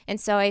them. And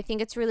so I think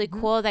it's really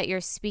cool that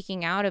you're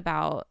speaking out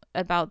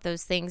about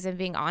those things and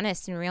being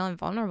honest and real and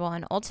vulnerable.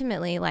 And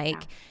ultimately,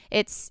 like,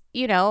 it's,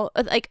 you know,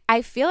 like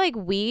I feel like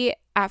we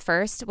at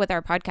first with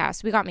our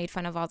podcast, we got made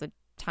fun of all the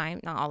time,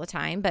 not all the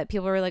time, but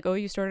people were like, oh,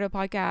 you started a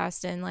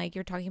podcast and like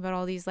you're talking about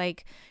all these,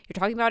 like you're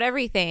talking about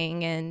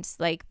everything, and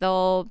like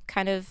they'll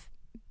kind of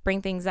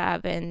bring things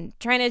up and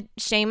trying to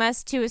shame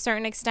us to a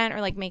certain extent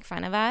or like make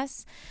fun of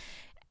us.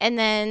 And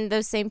then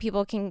those same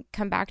people can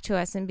come back to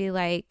us and be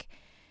like,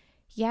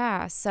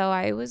 yeah, so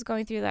I was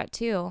going through that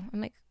too.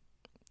 I'm like,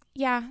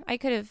 yeah, I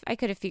could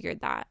have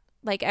figured that.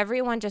 Like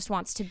everyone just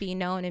wants to be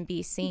known and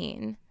be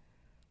seen.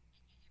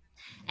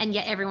 And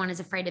yet everyone is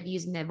afraid of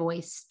using their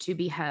voice to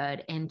be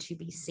heard and to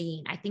be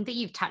seen. I think that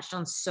you've touched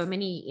on so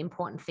many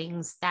important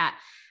things that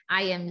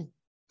I am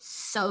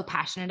so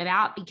passionate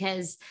about,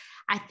 because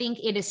I think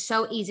it is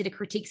so easy to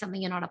critique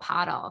something you're not a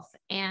part of.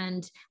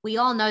 And we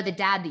all know the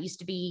dad that used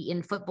to be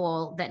in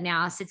football that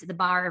now sits at the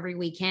bar every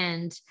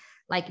weekend,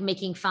 like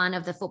making fun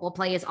of the football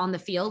players on the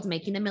field,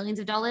 making the millions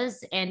of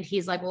dollars. And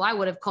he's like, well, I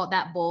would have caught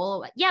that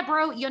ball. Yeah,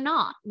 bro, you're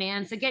not,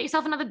 man. So get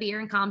yourself another beer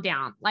and calm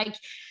down. Like,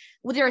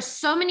 well, there are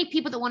so many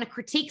people that want to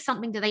critique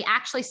something that they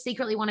actually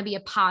secretly want to be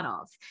a part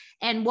of.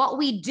 And what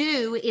we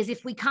do is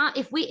if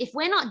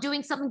we're not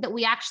doing something that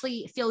we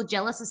actually feel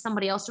jealous of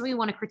somebody else, or we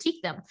want to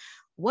critique them.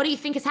 What do you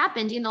think has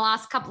happened in the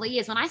last couple of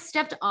years? When I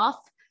stepped off,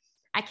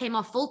 I came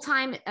off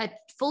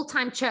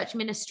full-time church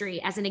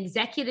ministry as an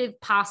executive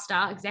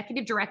pastor,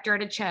 executive director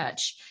at a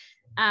church,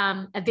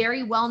 a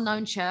very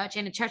well-known church,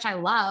 and a church I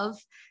love,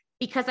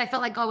 because I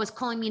felt like God was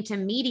calling me into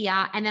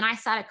media. And then I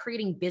started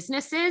creating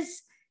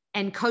businesses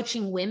and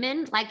coaching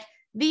women. Like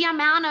the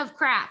amount of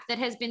crap that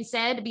has been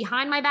said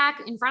behind my back,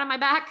 in front of my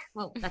back,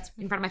 well, that's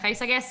in front of my face,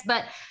 I guess,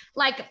 but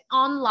like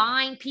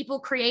online,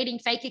 people creating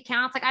fake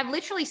accounts. Like I've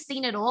literally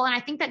seen it all. And I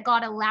think that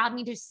God allowed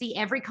me to see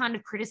every kind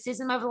of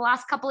criticism over the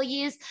last couple of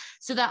years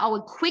so that I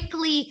would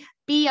quickly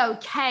be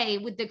okay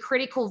with the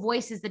critical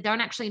voices that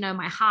don't actually know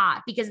my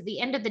heart. Because at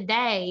the end of the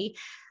day,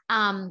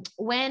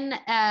 when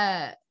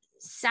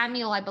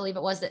Samuel, I believe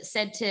it was, that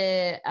said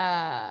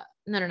to,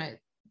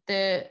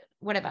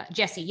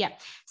 Jesse. Yeah.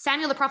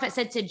 Samuel, the prophet,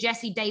 said to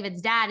Jesse,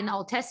 David's dad, in the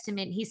Old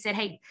Testament, he said,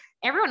 hey,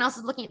 everyone else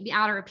is looking at the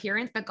outer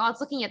appearance, but God's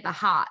looking at the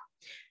heart.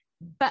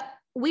 But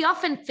we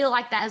often feel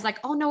like that as like,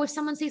 oh no, if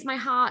someone sees my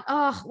heart,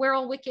 oh, we're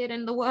all wicked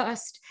and the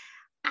worst.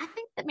 I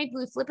think that maybe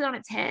we flip it on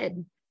its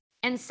head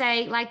and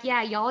say like,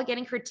 yeah, y'all are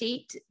getting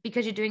critiqued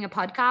because you're doing a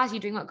podcast, you're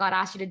doing what God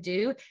asked you to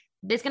do.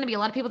 There's going to be a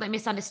lot of people that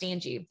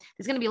misunderstand you.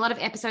 There's going to be a lot of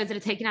episodes that are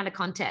taken out of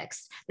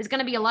context. There's going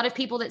to be a lot of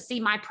people that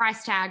see my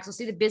price tags or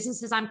see the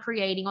businesses I'm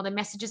creating or the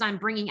messages I'm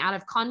bringing out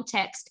of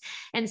context.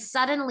 And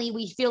suddenly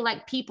we feel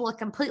like people are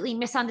completely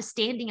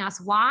misunderstanding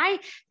us. Why?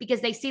 Because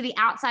they see the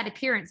outside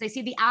appearance. They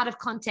see the out of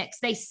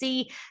context. They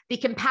see the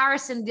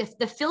comparison,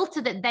 the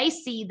filter that they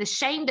see, the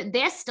shame that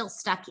they're still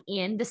stuck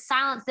in, the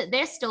silence that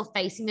they're still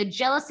facing, the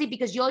jealousy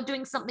because you're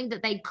doing something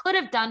that they could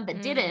have done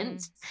but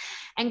didn't.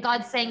 And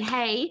God's saying,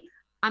 hey,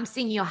 I'm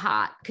seeing your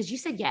heart because you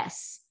said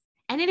yes.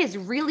 And it is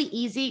really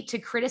easy to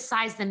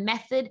criticize the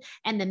method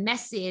and the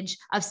message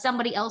of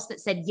somebody else that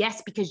said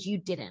yes because you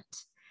didn't.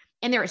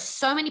 And there are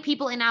so many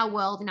people in our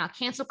world, in our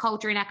cancel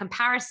culture, in our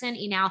comparison,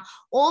 in our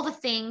all the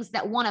things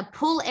that want to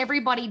pull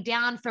everybody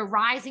down for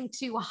rising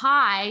too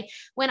high,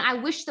 when I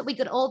wish that we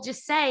could all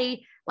just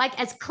say, Like,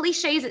 as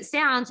cliche as it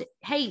sounds,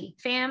 hey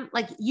fam,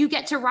 like you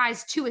get to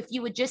rise too if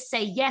you would just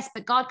say yes,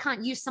 but God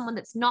can't use someone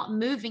that's not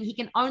moving. He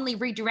can only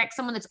redirect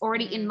someone that's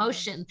already in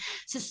motion.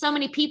 So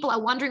many people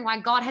are wondering why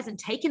God hasn't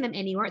taken them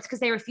anywhere. It's because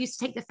they refuse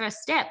to take the first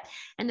step.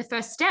 And the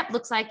first step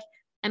looks like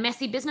a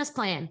messy business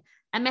plan,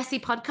 a messy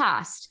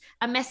podcast,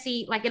 a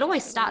messy, like it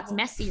always starts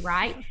messy,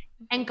 right?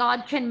 And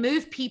God can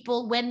move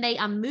people when they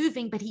are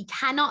moving, but he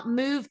cannot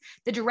move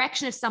the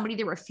direction of somebody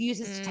that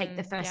refuses to take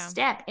the first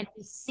step. And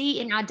we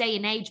see in our day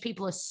and age,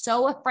 people are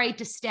so afraid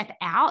to step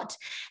out,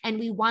 and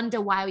we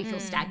wonder why we feel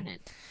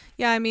stagnant.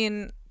 Yeah, I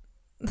mean,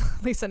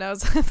 Lisa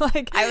knows.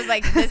 Like, I was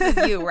like, this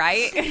is you,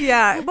 right?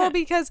 Yeah. Well,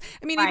 because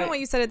I mean, even what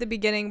you said at the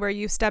beginning, where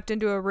you stepped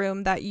into a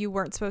room that you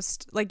weren't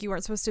supposed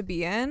to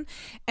be in,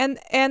 and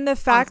the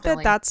fact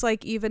that that's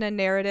like even a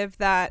narrative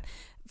that,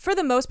 for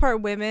the most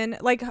part, women,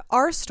 like,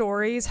 our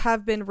stories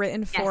have been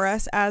written for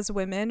us as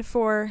women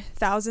for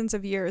thousands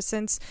of years,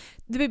 since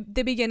the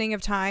beginning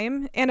of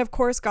time. And of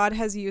course, God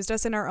has used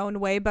us in our own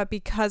way, but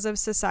because of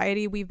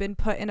society, we've been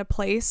put in a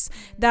place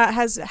that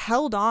has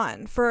held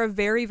on for a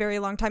very, very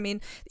long time. I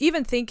mean,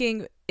 even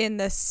thinking in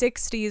the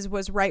 60s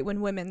was right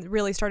when women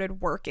really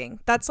started working.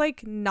 That's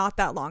like not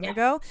that long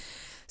ago.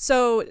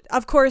 So,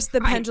 of course,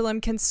 the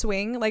pendulum can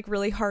swing like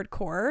really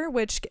hardcore,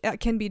 which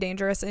can be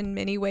dangerous in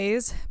many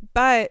ways.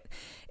 But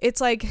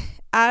it's like,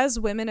 as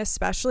women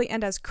especially,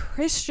 and as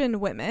Christian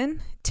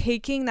women,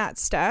 taking that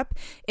step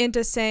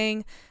into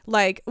saying,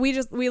 like, we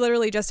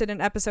literally just did an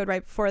episode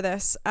right before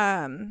this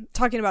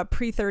talking about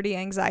pre-30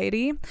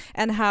 anxiety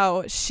and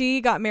how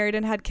she got married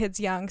and had kids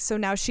young, so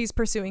now she's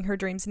pursuing her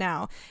dreams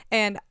now,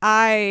 and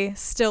I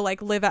still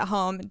like live at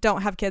home,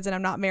 don't have kids, and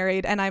I'm not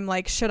married, and I'm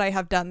like, should I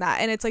have done that?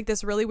 And it's like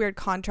this really weird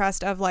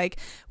contrast of, like,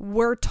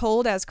 we're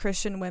told as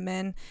Christian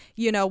women,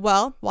 you know,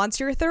 well, once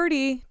you're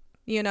 30,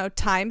 you know,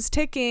 time's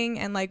ticking,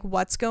 and like,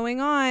 what's going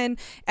on?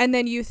 And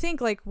then you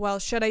think like, well,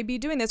 should I be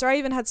doing this? Or I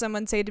even had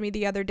someone say to me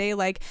the other day,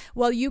 like,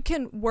 well, you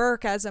can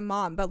work as a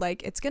mom, but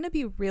like, it's going to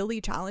be really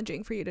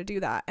challenging for you to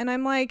do that. And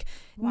I'm like,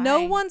 why?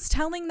 No one's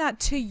telling that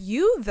to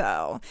you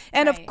though.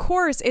 And of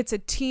course it's a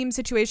team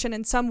situation,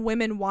 and some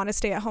women want to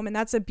stay at home, and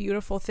that's a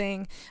beautiful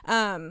thing.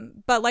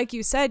 But like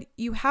you said,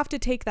 you have to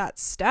take that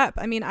step.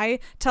 I mean, I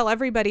tell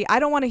everybody, I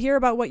don't want to hear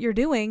about what you're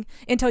doing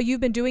until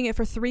you've been doing it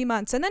for 3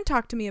 months, and then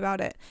talk to me about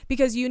it,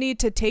 because you need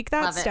to take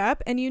that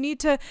step, and you need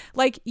to,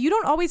 like, you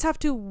don't always have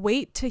to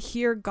wait to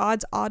hear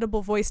God's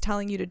audible voice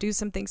telling you to do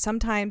something.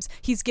 Sometimes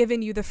he's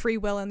given you the free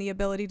will and the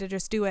ability to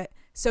just do it,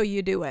 so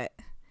you do it.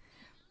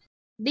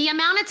 The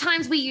amount of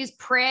times we use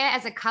prayer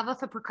as a cover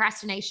for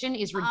procrastination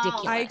is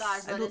ridiculous. Oh my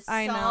gosh, that is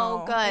I so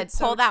know. good. It's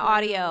Pull so that true.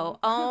 audio.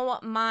 Oh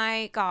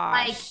my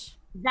gosh.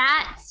 Like,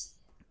 that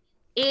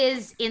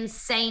is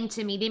insane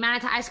to me. The amount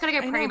of time I just gotta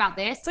go pray about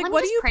this. It's like, Let me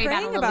what just are you pray praying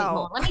about it a little bit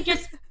more. about? Let me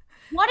just.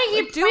 What are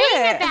you Do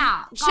praying it.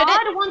 about?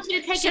 God wants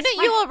you to take. Shouldn't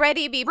you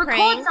already be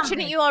praying?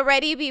 Shouldn't you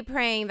already be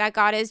praying that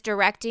God is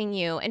directing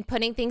you and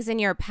putting things in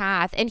your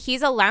path, and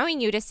he's allowing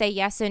you to say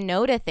yes and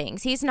no to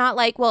things? He's not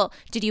like, well,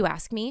 did you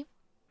ask me?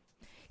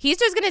 He's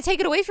just going to take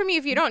it away from you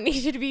if you don't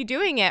need to be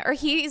doing it, or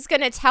he's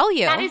going to tell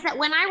you. That is that.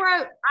 When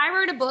I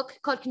wrote a book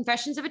called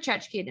Confessions of a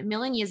Church Kid a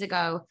million years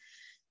ago.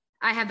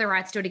 I have the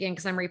rights to it again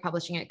because I'm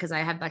republishing it, because I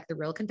have like the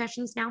real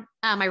confessions now.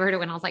 I wrote it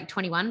when I was like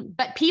 21,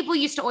 but people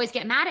used to always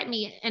get mad at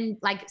me and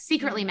like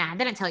secretly mad.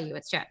 They don't tell you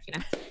it's church, you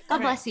know,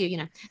 God bless you, you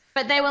know,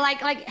 but they were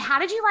like, how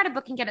did you write a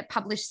book and get it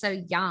published so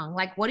young?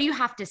 Like, what do you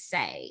have to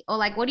say? Or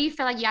like, what do you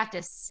feel like you have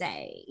to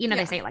say? You know,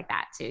 they say it like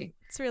that too.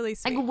 It's really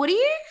sweet. Like, what do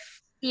you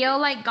feel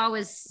like God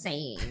was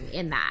saying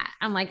in that?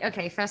 I'm like,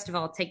 okay, first of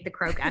all, take the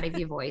croak out of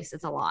your voice.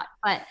 It's a lot.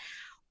 But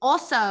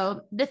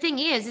also the thing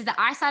is that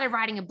I started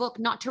writing a book,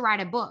 not to write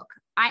a book.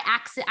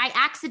 I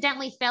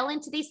accidentally fell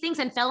into these things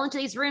and fell into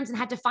these rooms and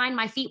had to find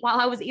my feet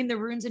while I was in the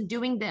rooms and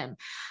doing them.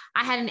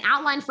 I had an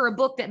outline for a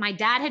book that my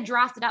dad had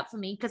drafted up for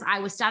me because I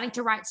was starting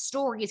to write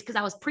stories because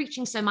I was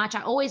preaching so much.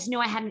 I always knew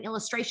I had an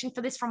illustration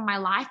for this from my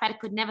life, but I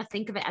could never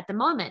think of it at the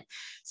moment.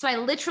 So I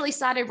literally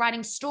started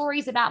writing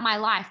stories about my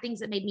life, things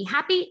that made me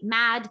happy,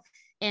 mad,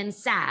 and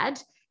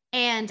sad.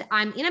 And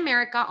I'm in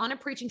America on a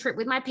preaching trip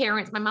with my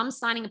parents. My mom's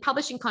signing a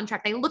publishing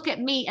contract. They look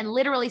at me and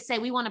literally say,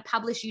 we want to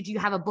publish you. Do you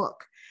have a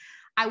book?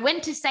 I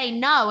went to say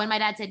no, and my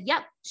dad said,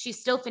 yep, she's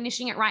still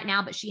finishing it right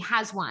now, but she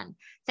has one.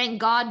 Thank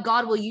God,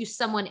 God will use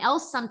someone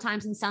else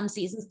sometimes in some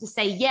seasons to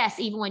say yes,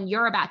 even when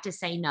you're about to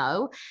say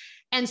no.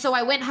 And so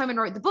I went home and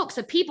wrote the book.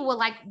 So people were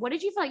like, what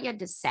did you feel like you had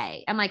to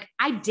say? I'm like,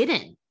 I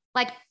didn't.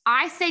 Like,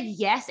 I said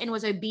yes and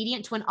was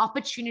obedient to an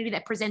opportunity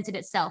that presented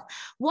itself.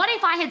 What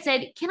if I had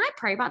said, can I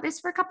pray about this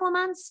for a couple of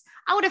months?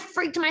 I would have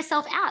freaked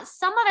myself out.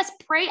 Some of us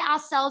pray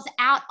ourselves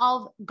out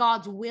of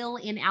God's will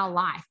in our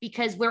life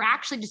because we're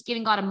actually just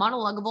giving God a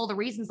monologue of all the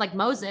reasons, like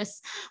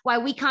Moses, why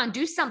we can't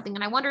do something.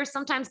 And I wonder if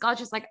sometimes God's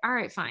just like, all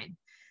right, fine.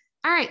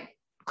 All right,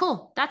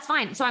 cool. That's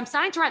fine. So I'm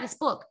starting to write this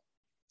book.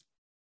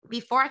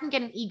 Before I can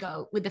get an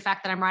ego with the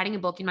fact that I'm writing a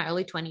book in my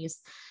early 20s,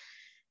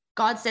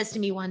 God says to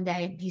me one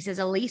day, he says,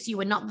 Elyse, you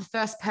were not the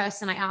first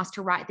person I asked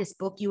to write this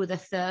book. You were the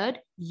third.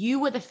 You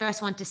were the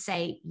first one to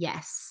say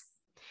yes.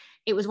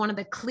 It was one of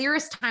the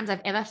clearest times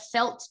I've ever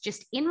felt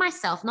just in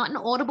myself, not an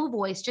audible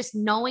voice, just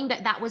knowing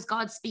that that was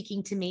God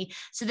speaking to me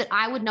so that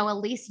I would know,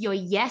 Elyse, your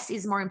yes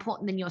is more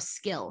important than your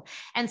skill.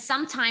 And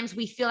sometimes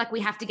we feel like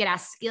we have to get our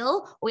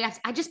skill, or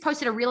I just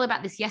posted a reel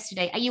about this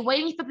yesterday. Are you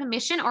waiting for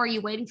permission or are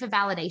you waiting for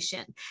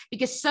validation?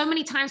 Because so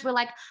many times we're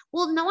like,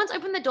 well, no one's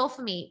opened the door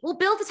for me. Well,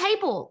 build a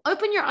table,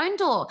 open your own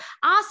door,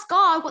 ask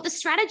God what the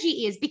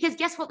strategy is, because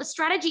guess what? The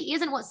strategy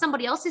isn't what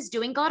somebody else is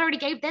doing. God already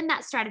gave them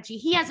that strategy.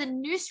 He has a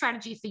new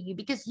strategy for you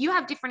because you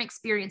have different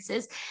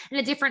experiences and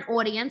a different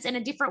audience and a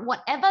different,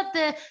 whatever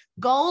the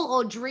goal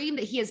or dream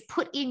that he has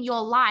put in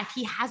your life,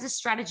 he has a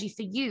strategy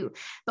for you.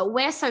 But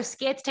we're so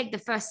scared to take the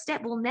first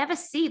step. We'll never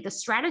see the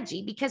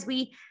strategy because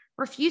we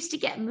refuse to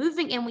get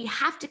moving. And we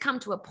have to come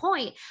to a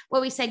point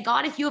where we say,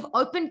 God, if you have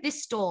opened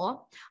this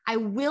door, I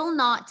will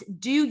not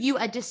do you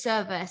a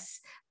disservice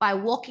by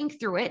walking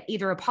through it,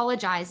 either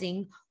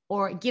apologizing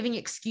or giving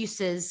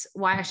excuses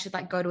why I should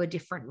go to a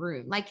different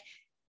room.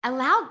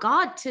 Allow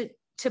God to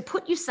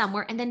put you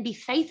somewhere and then be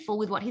faithful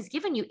with what he's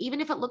given you,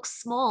 even if it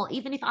looks small,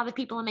 even if other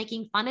people are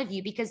making fun of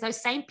you, because those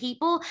same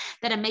people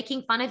that are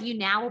making fun of you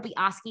now will be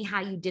asking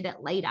how you did it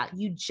later.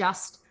 You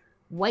just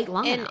wait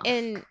long enough.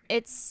 And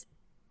it's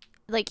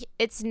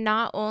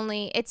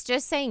it's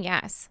just saying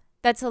yes.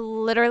 That's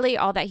literally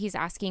all that he's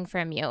asking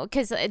from you.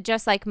 Because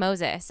just like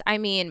Moses,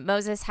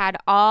 Moses had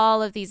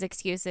all of these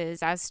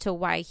excuses as to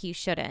why he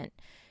shouldn't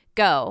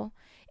go.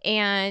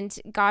 And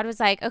God was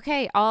like,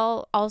 okay,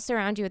 I'll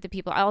surround you with the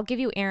people. I'll give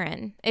you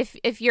Aaron.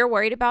 If you're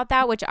worried about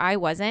that, which I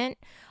wasn't,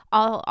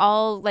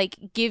 I'll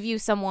give you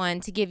someone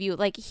to give you,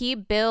 he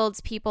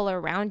builds people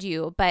around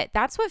you. But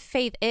that's what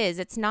faith is.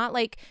 It's not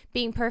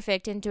being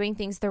perfect and doing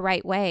things the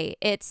right way.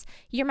 It's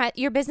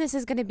your business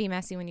is going to be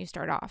messy when you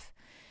start off.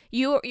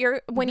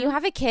 When you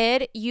have a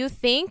kid, you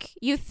think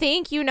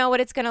you know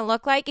what it's going to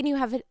look like, and you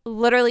have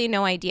literally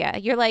no idea.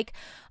 You're like,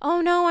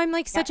 oh no, I'm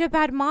such a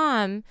bad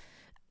mom.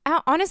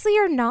 Honestly,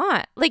 you're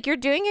not. You're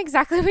doing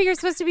exactly what you're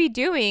supposed to be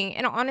doing.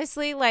 And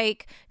honestly,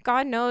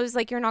 God knows,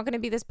 you're not going to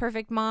be this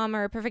perfect mom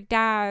or a perfect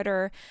dad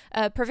or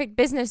a perfect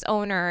business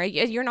owner.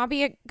 You're not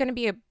going to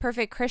be a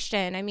perfect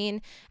Christian.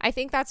 I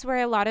think that's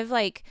where a lot of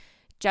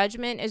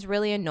judgment is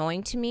really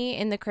annoying to me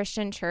in the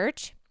Christian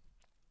church.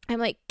 I'm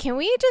like, can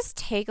we just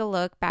take a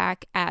look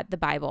back at the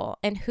Bible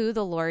and who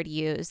the Lord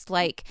used?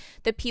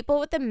 The people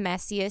with the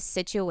messiest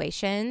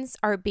situations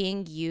are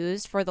being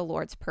used for the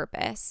Lord's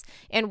purpose.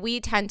 And we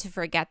tend to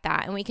forget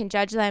that. And we can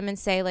judge them and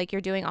say,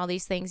 you're doing all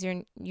these things.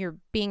 You're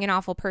being an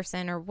awful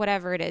person or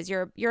whatever it is.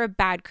 You're a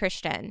bad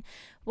Christian.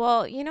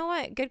 Well, you know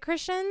what? Good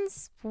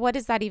Christians, what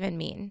does that even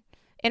mean?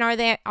 And are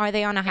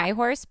they on a high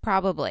horse?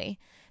 Probably.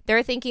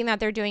 They're thinking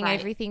that they're doing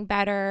everything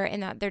better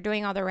and that they're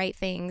doing all the right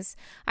things.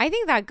 I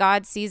think that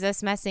God sees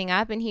us messing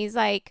up and he's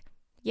like,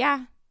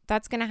 yeah,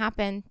 that's going to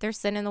happen. There's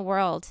sin in the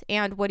world.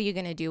 And what are you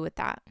going to do with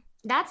that?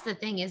 That's the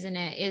thing, isn't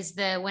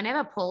it?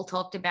 Whenever Paul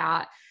talked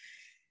about,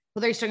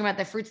 whether he's talking about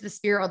the fruits of the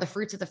spirit or the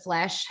fruits of the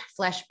flesh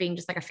being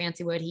just a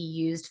fancy word he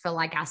used for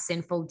our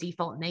sinful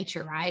default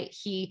nature, right?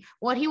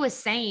 What he was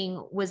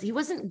saying was he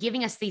wasn't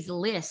giving us these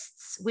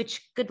lists, which,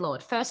 good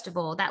Lord, first of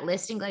all, that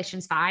list in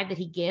Galatians 5 that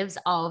he gives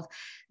of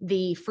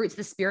the fruits of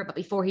the spirit, but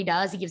before he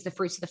does, he gives the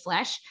fruits of the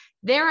flesh.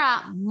 There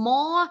are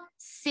more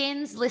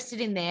sins listed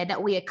in there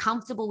that we are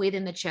comfortable with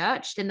in the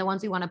church than the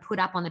ones we want to put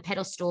up on the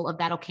pedestal of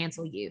that'll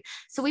cancel you.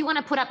 So we want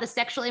to put up the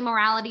sexual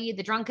immorality,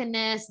 the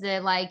drunkenness,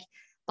 the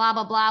blah,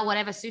 blah, blah,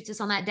 whatever suits us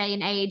on that day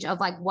and age of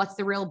what's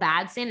the real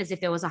bad sin, as if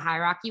there was a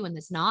hierarchy when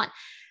there's not.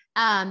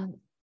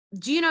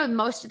 Do you know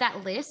most of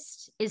that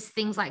list is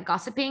things like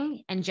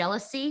gossiping and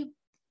jealousy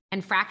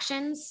and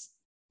fractions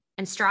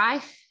and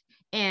strife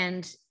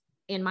and,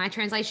 in my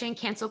translation,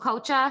 cancel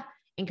culture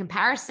and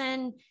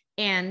comparison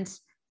and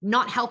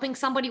not helping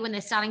somebody when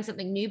they're starting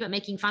something new, but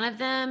making fun of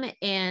them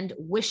and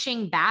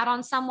wishing bad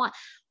on someone.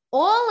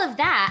 All of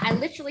that, I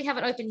literally have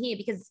it open here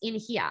because it's in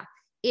here,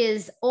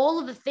 is all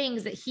of the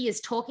things that he is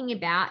talking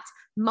about.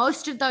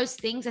 Most of those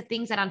things are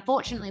things that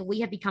unfortunately we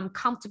have become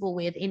comfortable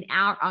with in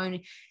our own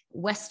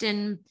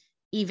Western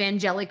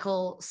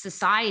evangelical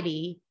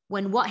society,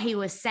 when what he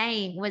was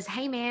saying was,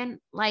 hey man,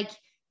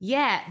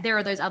 yeah, there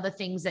are those other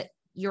things that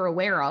you're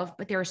aware of,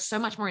 but there is so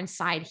much more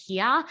inside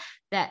here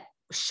that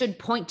should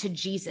point to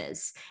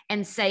Jesus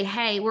and say,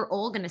 hey, we're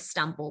all going to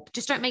stumble.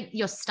 Just don't make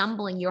your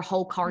stumbling your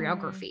whole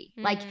choreography.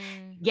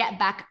 Get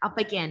back up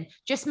again.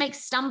 Just make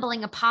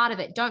stumbling a part of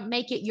it. Don't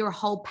make it your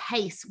whole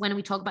pace when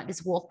we talk about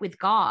this walk with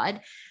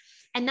God.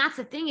 And that's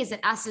the thing, is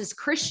that us as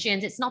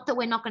Christians, it's not that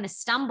we're not going to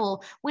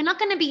stumble. We're not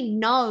going to be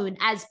known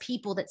as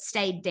people that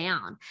stayed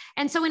down.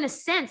 And so in a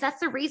sense,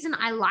 that's the reason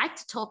I like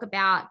to talk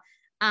about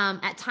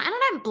at times, and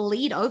I don't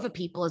bleed over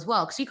people as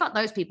well, because you got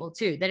those people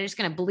too that are just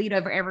going to bleed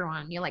over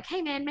everyone. You're like,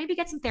 hey man, maybe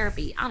get some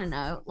therapy. I don't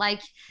know. I'm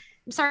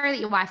sorry that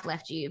your wife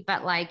left you,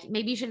 but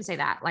maybe you shouldn't say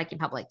that in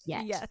public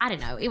yet. Yes. I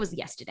don't know. It was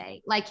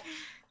yesterday.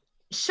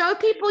 Show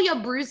people your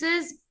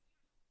bruises,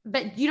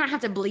 but you don't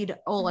have to bleed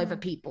all over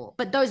people.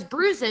 But those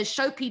bruises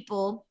show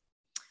people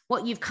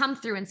what you've come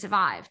through and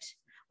survived,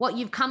 what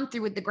you've come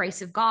through with the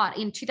grace of God.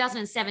 In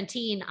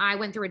 2017, I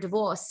went through a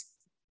divorce.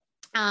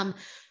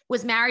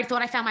 Was married,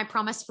 thought I found my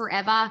promise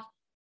forever,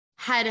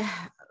 had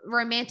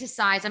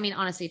romanticized. I mean,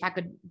 honestly, if I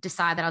could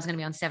decide that I was going to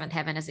be on seventh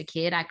heaven as a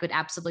kid, I could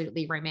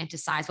absolutely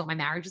romanticize what my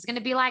marriage was going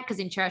to be like. Because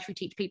in church, we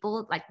teach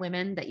people, like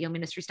women, that your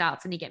ministry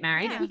starts and you get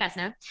married. Yeah. You guys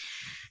know.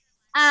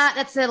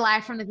 That's a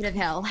lie from the pit of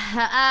hell.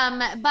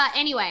 But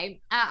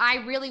anyway,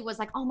 I really was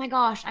like, oh my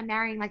gosh, I'm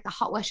marrying like the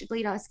hot worship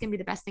leader. It's going to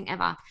be the best thing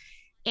ever.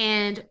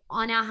 And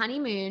on our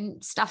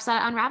honeymoon, stuff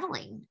started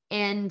unraveling.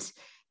 And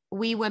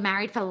we were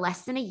married for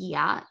less than a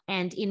year.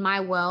 And in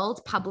my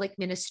world, public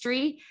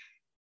ministry,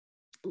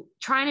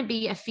 trying to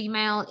be a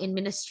female in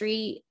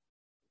ministry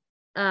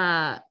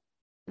that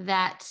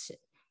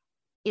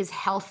is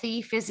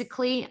healthy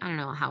physically, I don't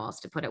know how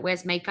else to put it,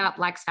 wears makeup,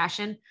 likes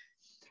fashion,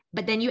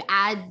 but then you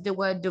add the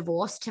word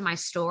divorce to my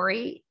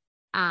story.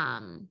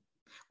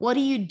 What do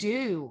you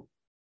do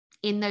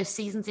in those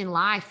seasons in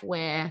life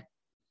where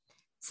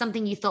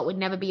something you thought would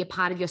never be a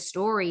part of your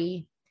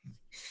story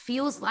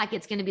feels like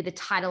it's going to be the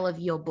title of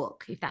your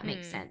book, if that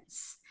makes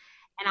sense?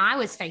 And I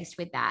was faced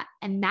with that.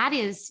 And that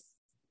is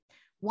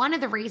one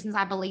of the reasons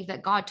I believe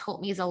that God taught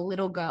me as a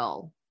little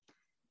girl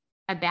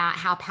about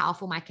how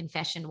powerful my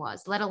confession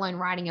was, let alone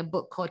writing a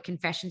book called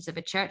Confessions of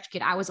a Church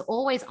Kid. I was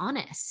always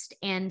honest.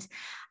 And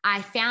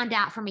I found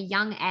out from a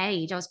young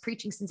age, I was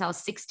preaching since I was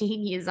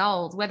 16 years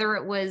old, whether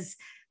it was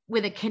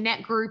with a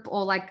connect group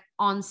or like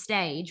on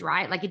stage,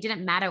 right? Like it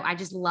didn't matter. I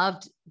just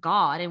loved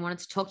God and wanted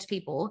to talk to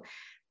people.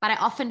 But I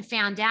often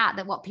found out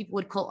that what people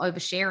would call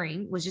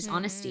oversharing was just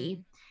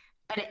honesty,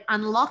 but it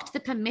unlocked the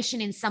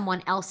permission in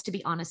someone else to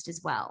be honest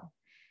as well.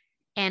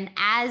 And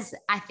as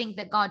I think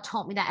that God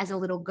taught me that as a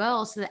little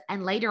girl, so that,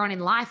 and later on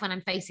in life, when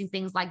I'm facing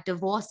things like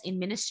divorce in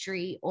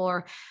ministry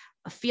or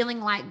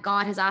feeling like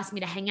God has asked me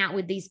to hang out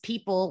with these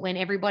people when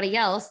everybody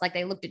else, like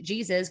they looked at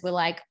Jesus, were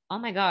like, oh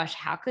my gosh,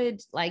 how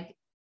could like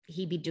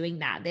he be doing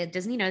that?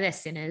 Doesn't he know they're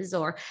sinners?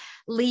 Or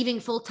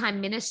leaving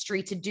full-time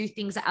ministry to do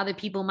things that other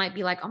people might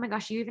be like, oh my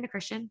gosh, are you even a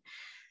Christian?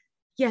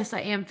 Yes, I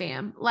am,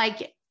 fam.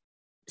 Like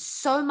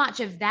so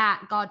much of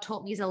that God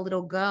taught me as a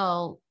little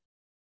girl,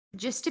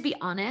 just to be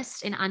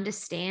honest and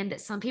understand that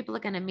some people are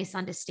going to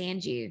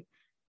misunderstand you,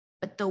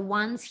 but the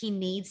ones he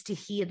needs to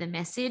hear the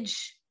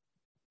message,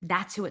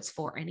 that's who it's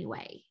for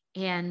anyway.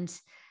 And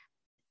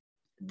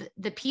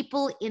the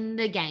people in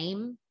the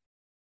game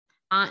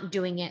aren't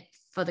doing it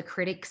for the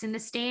critics in the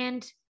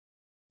stand.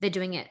 They're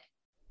doing it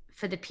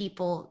for the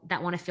people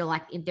that want to feel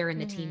like they're in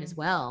the team as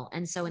well.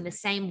 And so in the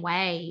same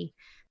way,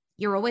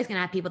 you're always going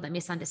to have people that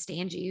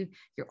misunderstand you.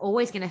 You're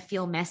always going to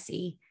feel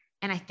messy.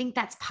 And I think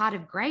that's part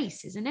of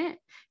grace, isn't it?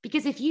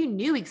 Because if you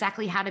knew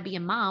exactly how to be a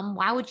mom,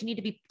 why would you need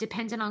to be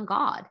dependent on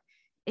God?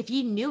 If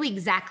you knew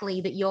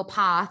exactly that your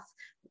path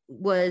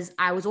was,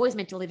 I was always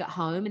meant to live at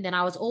home, and then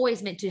I was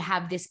always meant to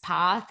have this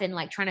path and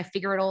like trying to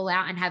figure it all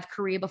out and have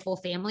career before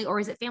family, or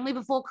is it family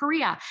before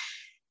career?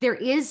 There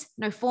is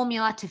no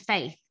formula to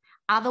faith.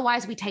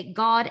 Otherwise, we take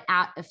God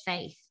out of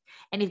faith.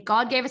 And if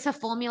God gave us a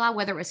formula,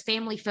 whether it was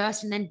family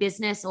first and then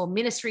business, or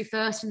ministry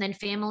first and then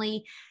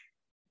family,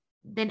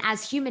 then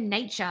as human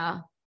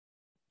nature,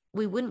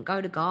 we wouldn't go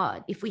to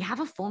God. If we have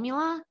a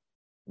formula,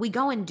 we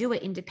go and do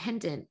it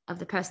independent of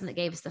the person that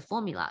gave us the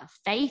formula.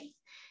 Faith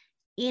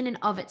in and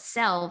of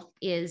itself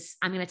is,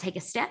 I'm going to take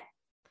a step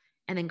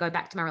and then go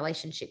back to my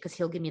relationship because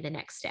he'll give me the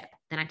next step.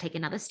 Then I take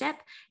another step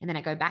and then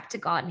I go back to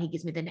God and he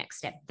gives me the next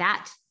step.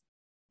 That's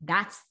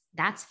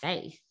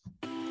faith.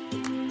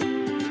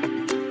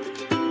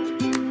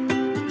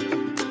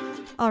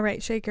 All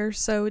right, Shakers.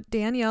 So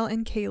Danielle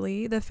and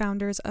Kaylee, the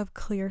founders of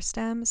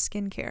ClearStem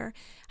Skincare,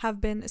 have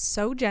been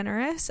so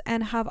generous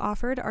and have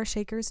offered our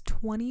Shakers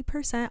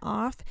 20%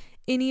 off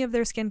any of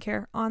their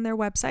skincare on their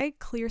website,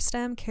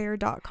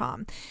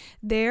 clearstemcare.com.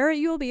 There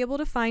you'll be able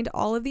to find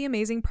all of the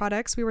amazing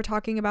products we were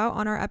talking about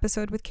on our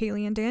episode with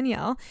Kaylee and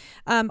Danielle.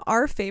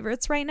 Our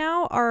favorites right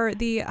now are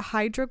the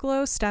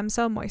Hydroglow Stem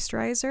Cell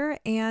Moisturizer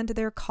and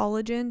their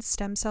Collagen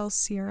Stem Cell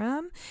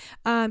Serum.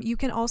 You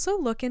can also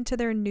look into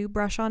their new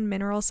Brush On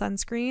Mineral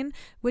Sunscreen,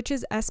 which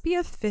is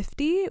SPF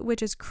 50,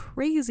 which is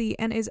crazy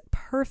and is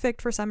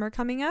perfect for summer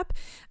coming up.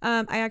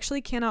 I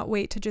actually cannot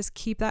wait to just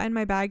keep that in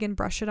my bag and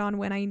brush it on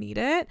when I need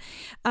it.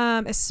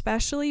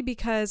 Especially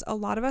because a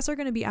lot of us are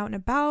going to be out and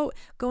about,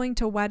 going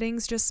to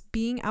weddings, just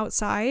being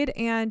outside.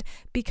 And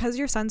because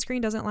your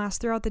sunscreen doesn't last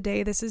throughout the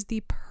day, this is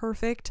the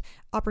perfect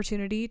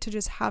opportunity to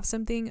just have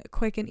something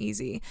quick and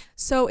easy.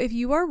 So if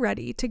you are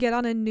ready to get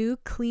on a new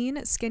clean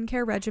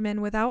skincare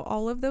regimen without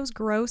all of those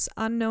gross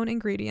unknown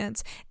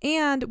ingredients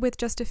and with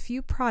just a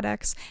few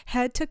products,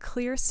 head to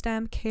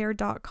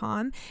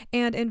clearstemcare.com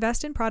and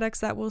invest in products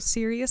that will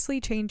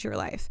seriously change your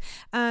life.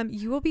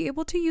 You will be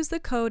able to use the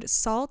code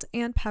SALT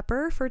and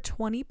PEPPER for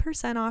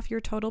 20% off your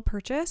total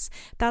purchase.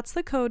 That's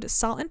the code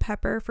SALT and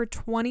PEPPER for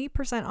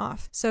 20%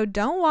 off. So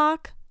don't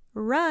walk,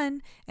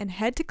 run, and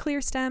head to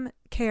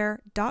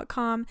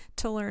clearstemcare.com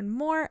to learn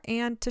more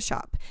and to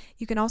shop.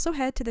 You can also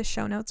head to the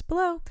show notes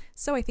below.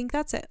 So I think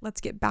that's it.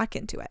 Let's get back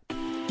into it.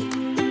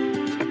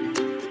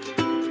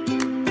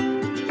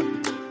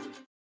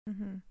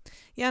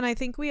 Yeah, and I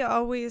think we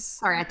always...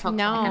 Sorry, I talked.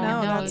 No,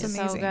 that's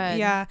amazing. So good.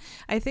 Yeah,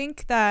 I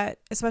think that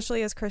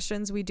especially as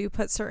Christians, we do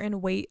put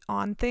certain weight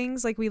on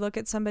things. Like we look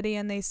at somebody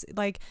and they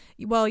like,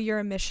 well, you're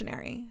a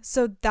missionary,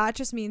 so that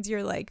just means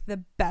you're like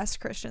the best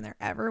Christian there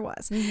ever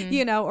was,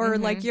 you know, or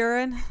like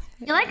you're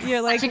like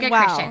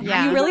wow,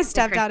 yeah. you really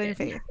stepped out in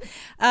faith.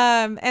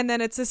 And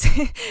then it's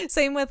the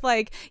same with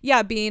like,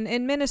 yeah, being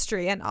in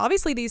ministry, and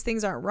obviously these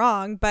things aren't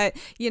wrong, but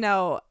you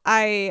know,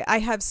 I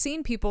have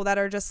seen people that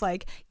are just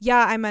like,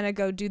 yeah, I'm gonna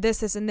go do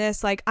this and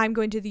this, like I'm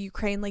going to the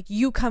Ukraine, like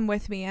you come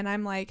with me, and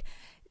I'm like,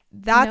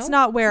 that's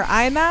not where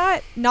I'm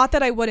at. Not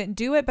that I wouldn't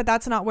do it, but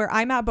that's not where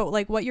I'm at. But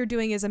like what you're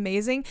doing is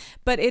amazing,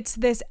 but it's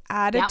this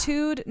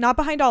attitude, not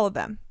behind all of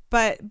them,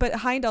 but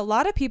behind a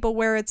lot of people,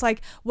 where it's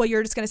like, well,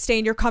 you're just going to stay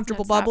in your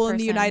comfortable bubble in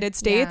the United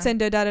States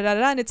and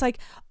and it's like,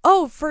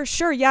 oh, for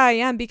sure, yeah, I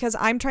am, because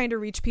I'm trying to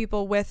reach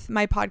people with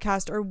my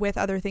podcast or with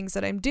other things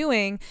that I'm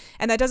doing,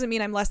 and that doesn't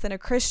mean I'm less than a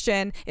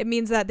Christian. It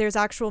means that there's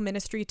actual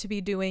ministry to be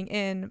doing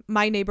in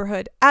my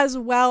neighborhood as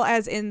well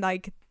as in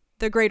like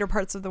the greater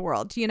parts of the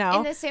world, you know,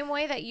 in the same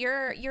way that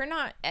you're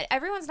not,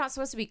 everyone's not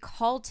supposed to be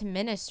called to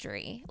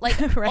ministry, like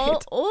right.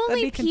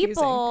 Only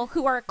people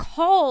who are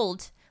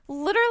called,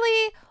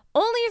 literally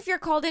only if you're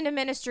called into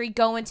ministry,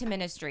 go into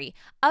ministry.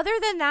 Other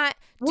than that,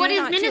 what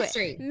is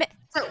ministry?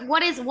 So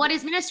what is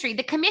ministry?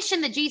 The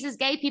commission that Jesus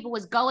gave people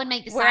was go and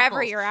make disciples.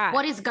 Wherever you're at.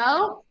 What is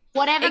go?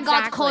 Whatever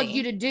God's called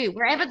you to do,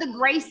 wherever the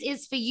grace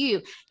is for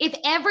you. If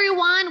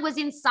everyone was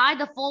inside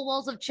the four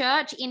walls of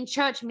church, in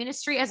church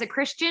ministry as a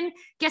Christian,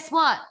 guess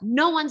what?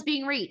 No one's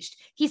being reached.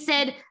 He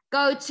said,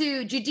 go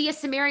to Judea,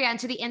 Samaria, and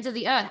to the ends of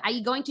the earth. Are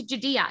you going to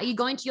Judea? Are you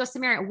going to your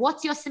Samaria?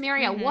 What's your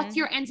Samaria? What's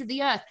your ends of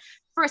the earth?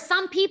 For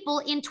some people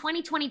in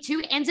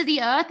 2022, ends of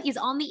the earth is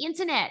on the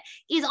internet,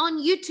 is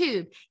on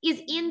YouTube, is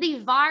in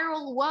the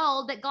viral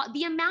world that got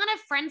the amount of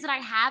friends that I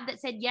have that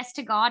said yes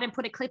to God and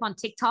put a clip on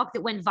TikTok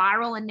that went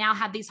viral and now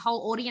have these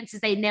whole audiences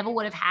they never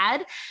would have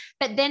had.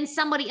 But then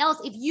somebody else,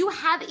 if you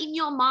have in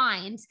your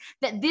mind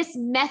that this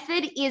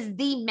method is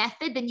the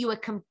method, then you are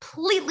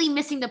completely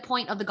missing the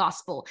point of the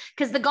gospel,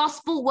 because the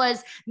gospel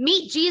was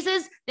meet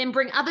Jesus, then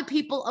bring other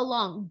people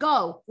along,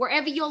 go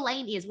wherever your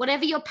lane is,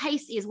 whatever your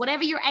pace is,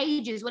 whatever your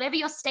age is, whatever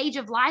your stage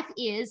of life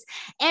is.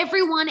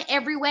 Everyone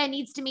everywhere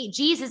needs to meet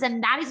Jesus,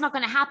 and that is not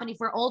going to happen if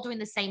we're all doing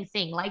the same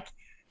thing. Like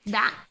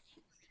that,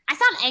 I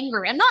sound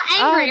angry. I'm not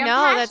angry. Oh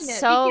no, that's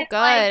so good.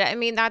 I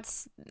mean,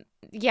 that's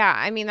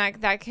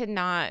that could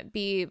not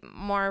be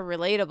more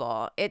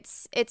relatable.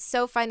 It's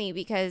so funny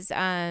because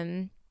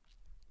I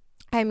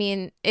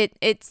mean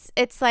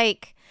it's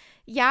like,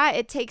 yeah,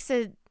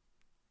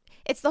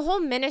 it's the whole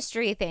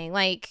ministry thing,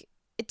 like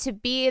to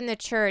be in the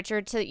church,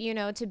 or to, you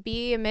know, to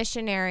be a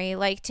missionary,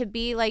 like to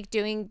be like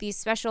doing these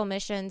special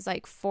missions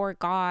like for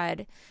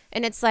God.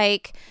 And it's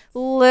like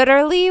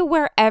literally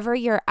wherever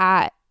you're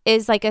at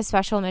is like a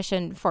special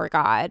mission for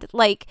God.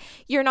 Like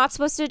you're not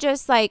supposed to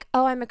just like,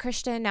 oh, I'm a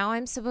Christian, now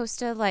I'm supposed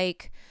to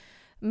like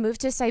move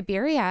to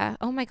Siberia.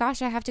 Oh my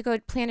gosh, I have to go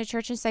plant a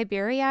church in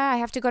Siberia. I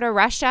have to go to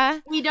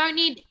Russia. We don't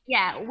need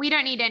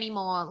any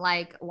more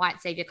like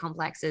white savior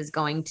complexes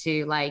going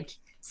to like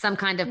some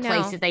kind of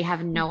place that they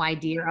have no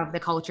idea of the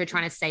culture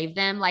trying to save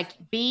them. Like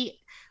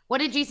what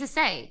did Jesus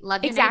say?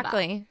 Love your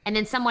neighbor. And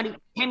then somebody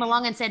came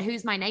along and said,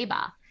 who's my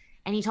neighbor?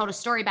 And he told a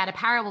story about a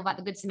parable about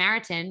the Good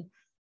Samaritan,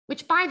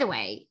 which, by the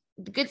way,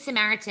 the Good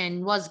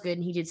Samaritan was good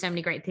and he did so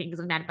many great things.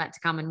 I'm not about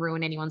to come and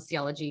ruin anyone's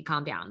theology.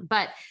 Calm down.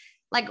 But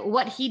like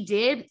what he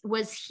did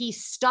was he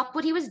stopped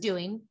what he was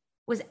doing,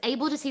 was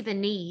able to see the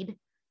need,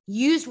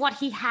 used what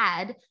he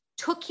had,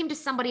 took him to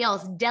somebody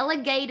else,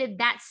 delegated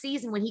that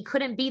season when he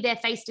couldn't be there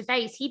face to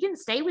face. He didn't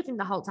stay with him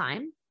the whole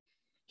time.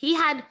 He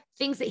had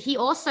things that he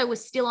also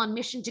was still on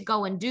mission to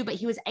go and do, but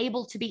he was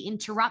able to be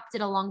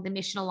interrupted along the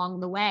mission along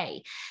the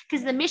way,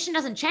 because the mission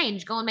doesn't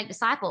change. Go and make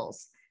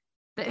disciples.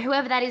 But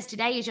whoever that is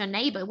today is your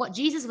neighbor. What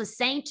Jesus was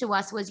saying to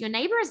us was your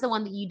neighbor is the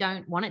one that you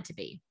don't want it to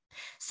be.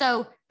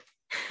 So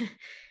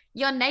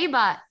your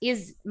neighbor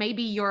is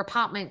maybe your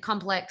apartment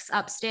complex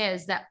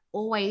upstairs that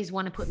always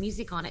want to put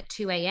music on at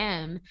 2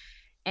 a.m.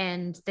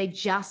 And they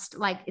just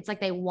like, it's like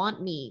they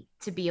want me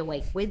to be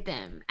awake with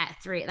them at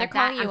 3. Like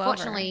that,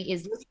 unfortunately,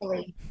 is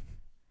literally,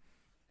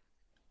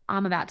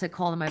 I'm about to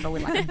call them over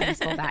with like a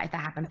baseball bat if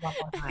that happens one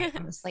more time.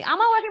 Honestly, I'm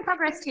a work in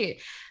progress too.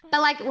 But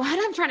like what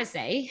I'm trying to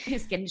say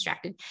is getting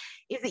distracted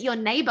is that your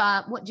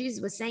neighbor, what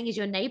Jesus was saying is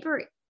your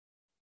neighbor,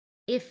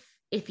 if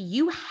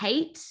you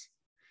think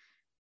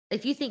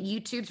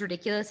YouTube's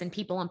ridiculous and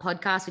people on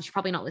podcasts, which you're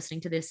probably not listening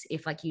to this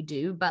if like you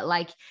do, but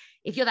like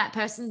if you're that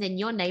person, then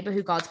your neighbor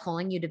who God's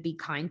calling you to be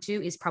kind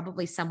to is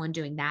probably someone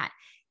doing that.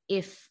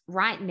 If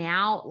right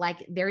now,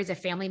 like there is a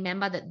family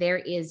member that there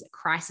is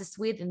crisis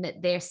with and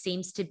that there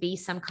seems to be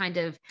some kind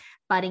of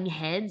butting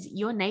heads,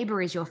 your neighbor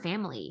is your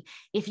family.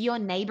 If your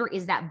neighbor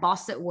is that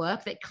boss at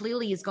work that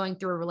clearly is going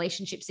through a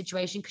relationship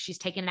situation because she's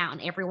taking it out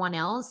on everyone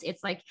else,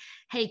 it's like,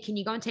 hey, can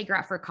you go and take her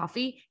out for a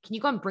coffee? Can you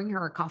go and bring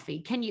her a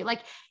coffee? Can you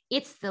like,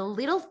 it's the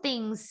little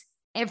things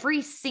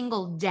every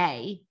single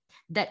day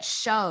that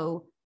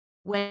show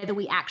whether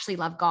we actually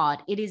love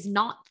God. It is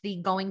not the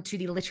going to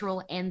the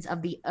literal ends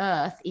of the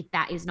earth if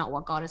that is not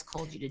what God has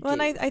called you to do.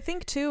 And I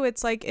think too,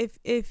 it's like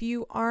if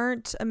you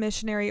aren't a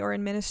missionary or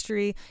in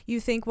ministry, you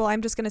think, well,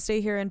 I'm just going to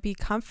stay here and be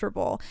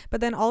comfortable.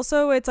 But then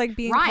also it's like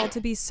being called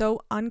to be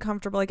so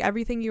uncomfortable. Like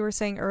everything you were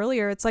saying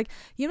earlier, it's like,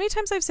 you know how many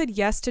times I've said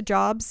yes to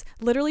jobs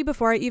literally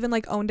before I even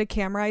like owned a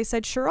camera. I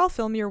said, sure, I'll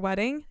film your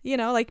wedding, you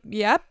know, like,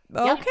 yep.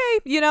 Okay,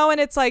 you know,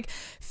 and it's like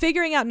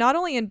figuring out not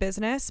only in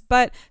business,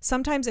 but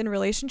sometimes in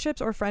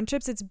relationships or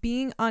friendships, it's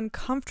being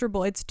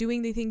uncomfortable. It's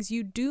doing the things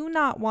you do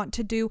not want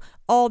to do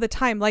all the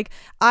time. Like,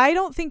 I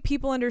don't think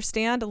people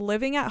understand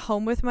living at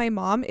home with my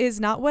mom is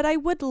not what I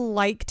would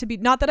like to be.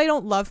 Not that I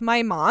don't love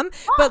my mom,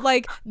 but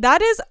like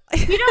that is.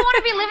 You don't want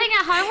to be living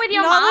at home with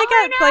your mom? Not like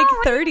right at now?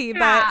 Like 30,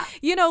 but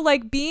you know,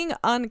 like being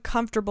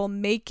uncomfortable,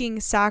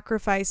 making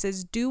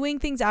sacrifices, doing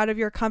things out of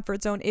your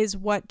comfort zone is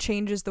what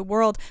changes the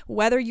world.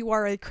 Whether you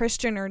are a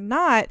Christian or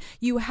not,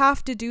 you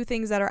have to do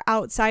things that are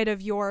outside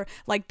of your,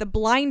 like the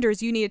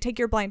blinders. You need to take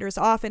your blinders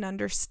off and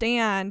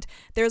understand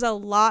there's a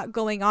lot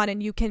going on,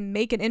 and you can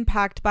make an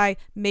impact by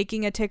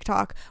making a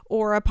TikTok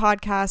or a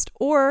podcast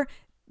or,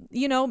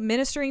 you know,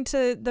 ministering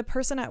to the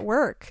person at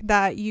work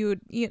that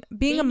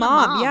being a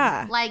mom.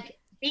 Yeah. Like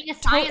being a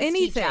science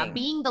teacher,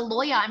 being the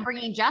lawyer and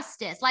bringing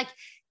justice. Like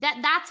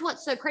that's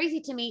what's so crazy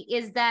to me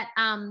is that,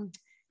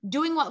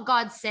 doing what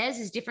God says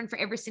is different for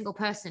every single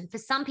person. For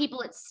some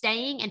people it's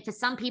staying, and for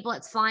some people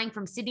it's flying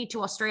from Sydney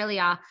to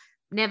Australia,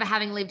 never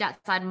having lived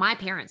outside my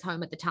parents'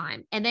 home at the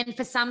time. And then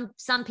for some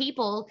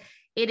people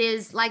it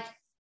is like,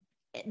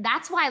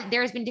 that's why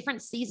there has been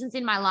different seasons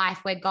in my life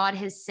where God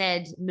has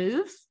said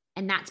move,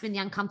 and that's been the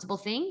uncomfortable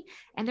thing.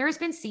 And there has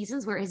been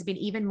seasons where it has been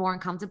even more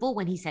uncomfortable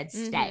when he said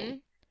stay,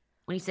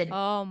 when he said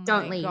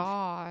don't leave,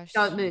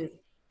 don't move.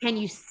 Can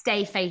you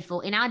stay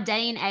faithful in our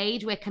day and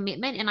age where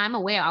commitment? And I'm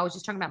aware, I was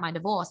just talking about my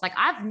divorce. Like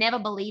I've never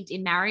believed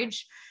in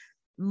marriage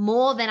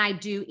more than I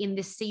do in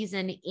this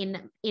season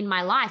in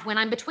my life when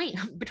I'm between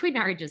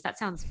marriages. That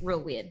sounds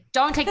real weird.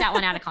 Don't take that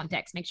one out of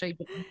context. Make sure you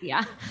put it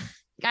here.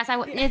 Guys,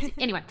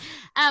 anyway.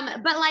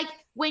 But like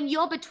when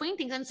you're between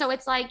things, and so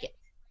it's like,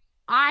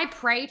 I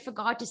prayed for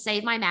God to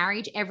save my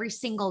marriage every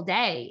single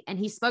day. And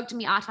he spoke to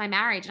me after my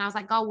marriage. And I was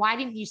like, God, why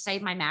didn't you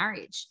save my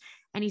marriage?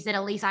 And he said,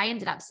 Elyse, I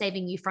ended up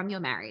saving you from your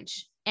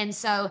marriage. And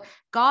so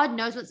God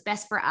knows what's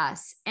best for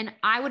us. And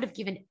I would have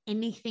given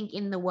anything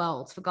in the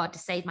world for God to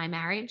save my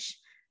marriage,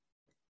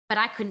 but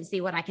I couldn't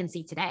see what I can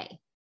see today.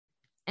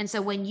 And so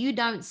when you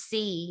don't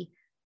see,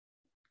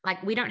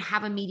 like we don't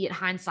have immediate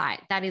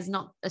hindsight, that is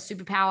not a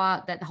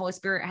superpower that the Holy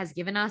Spirit has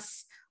given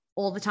us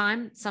all the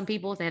time. Some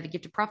people, they have a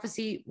gift of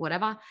prophecy,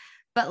 whatever.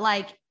 But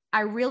like,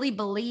 I really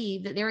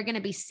believe that there are going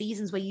to be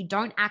seasons where you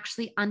don't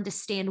actually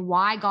understand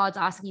why God's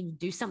asking you to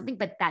do something,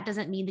 but that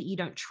doesn't mean that you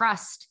don't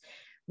trust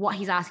what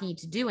he's asking you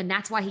to do. And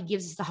that's why he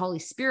gives us the Holy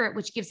Spirit,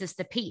 which gives us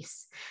the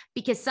peace,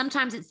 because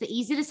sometimes it's the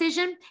easy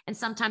decision and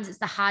sometimes it's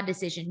the hard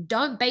decision.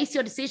 Don't base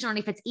your decision on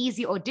if it's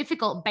easy or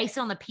difficult. Base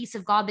it on the peace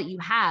of God that you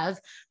have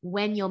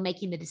when you're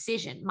making the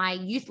decision. My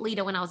youth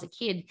leader, when I was a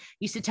kid,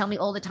 used to tell me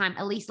all the time,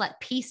 Elyse, let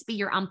peace be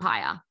your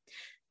umpire.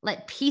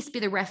 Let peace be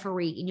the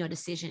referee in your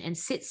decision, and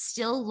sit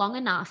still long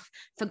enough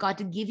for God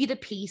to give you the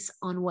peace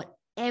on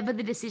whatever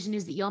the decision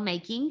is that you're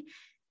making,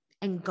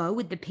 and go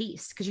with the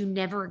peace, because you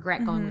never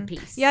regret going with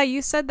peace. Yeah,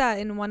 you said that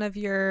in one of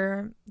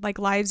your like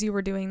lives you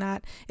were doing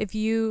that. If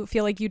you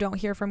feel like you don't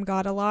hear from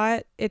God a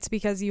lot, it's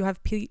because you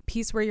have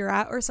peace where you're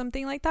at or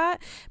something like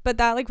that. But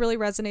that like really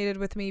resonated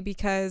with me,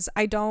 because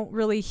I don't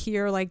really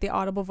hear like the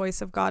audible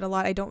voice of God a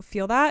lot. I don't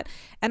feel that.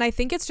 And I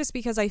think it's just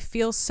because I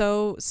feel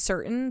so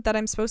certain that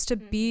I'm supposed to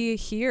be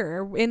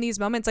here in these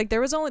moments. Like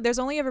there's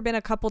only ever been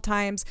a couple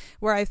times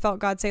where I felt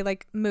God say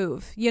like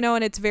move, you know,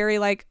 and it's very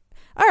like,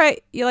 all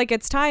right, you like,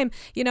 it's time,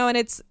 you know, and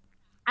it's.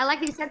 I like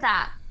that you said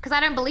that, because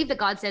I don't believe that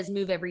God says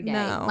move every day.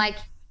 No. Like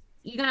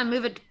you're going to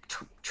move a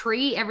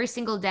tree every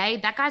single day.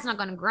 That guy's not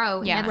going to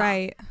grow. Yeah. Never.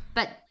 Right.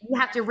 But you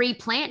have to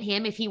replant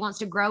him if he wants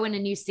to grow in a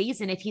new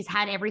season, if he's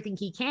had everything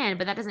he can,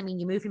 but that doesn't mean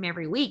you move him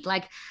every week.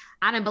 Like,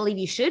 I don't believe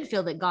you should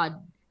feel that God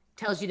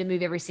tells you to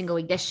move every single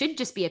week. There should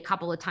just be a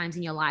couple of times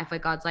in your life where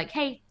God's like,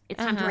 hey, it's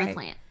time to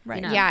replant. Right.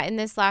 You know? Yeah. In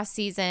this last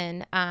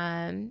season,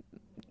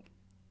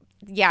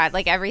 yeah,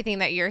 like everything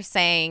that you're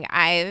saying,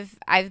 I've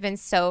been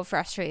so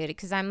frustrated,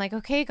 because I'm like,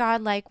 okay,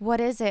 God, like,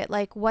 what is it?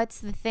 Like, what's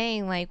the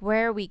thing? Like,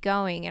 where are we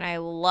going? And I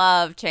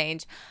love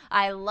change.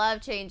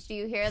 Do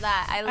you hear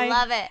that? I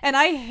love it. And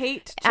I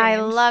hate change. I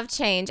love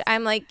change.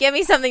 I'm like, give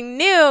me something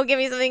new. Give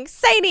me something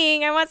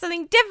exciting. I want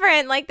something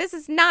different. Like, this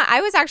is not,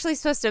 I was actually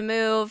supposed to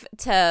move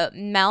to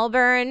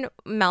Melbourne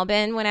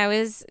when I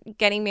was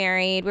getting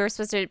married. We were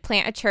supposed to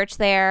plant a church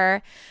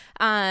there.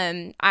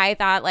 I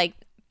thought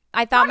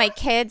my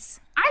kids.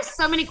 I have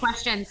so many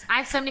questions. Now.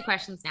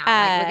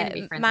 Like, we're going to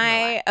be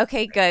friends.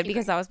 Okay, good,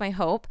 because that was my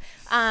hope.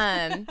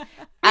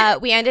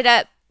 We ended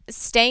up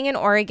staying in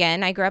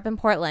Oregon. I grew up in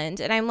Portland,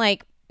 and I'm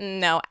like,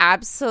 no,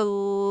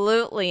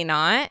 absolutely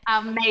not.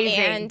 Amazing.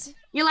 And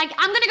You're like,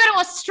 I'm going to go to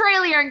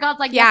Australia. And God's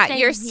like, yeah,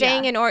 you're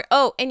staying in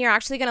and you're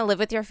actually going to live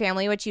with your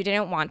family, which you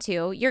didn't want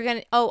to. You're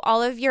going to,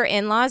 all of your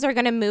in-laws are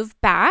going to move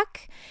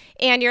back,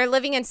 and you're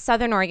living in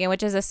Southern Oregon,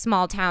 which is a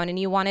small town, and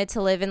you wanted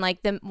to live in like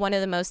one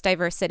of the most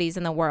diverse cities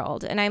in the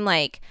world. And I'm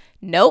like,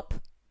 nope,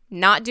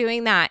 not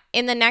doing that.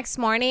 And the next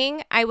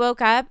morning I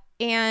woke up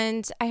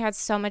and I had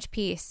so much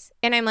peace.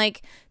 And I'm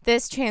like,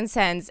 this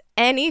transcends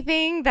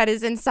anything that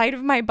is inside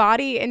of my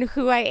body and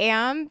who I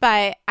am,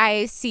 but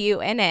I see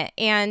you in it.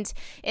 And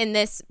in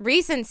this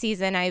recent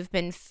season, I've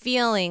been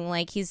feeling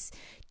like he's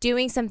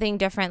doing something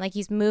different, like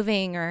he's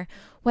moving or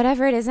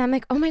whatever it is. I'm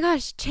like, oh my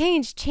gosh,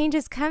 change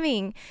is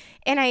coming.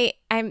 And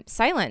I'm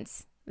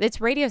silence. It's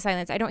radio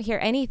silence. I don't hear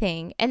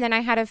anything. And then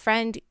I had a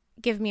friend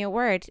give me a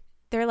word.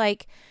 They're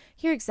like,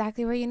 you're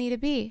exactly where you need to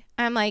be.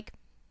 I'm like,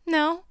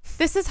 no,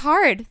 this is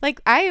hard.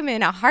 Like, I am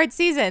in a hard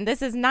season.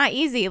 This is not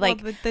easy.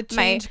 Like, the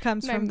change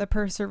comes from the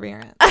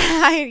perseverance.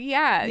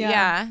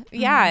 Yeah.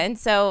 And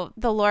so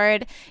the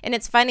Lord, and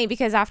it's funny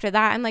because after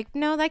that, I'm like,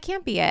 no, that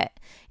can't be it.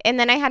 And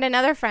then I had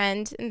another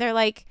friend, and they're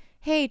like,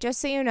 hey, just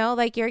so you know,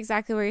 like, you're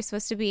exactly where you're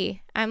supposed to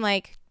be. I'm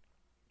like,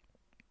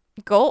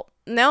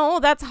 no,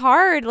 that's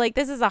hard. Like,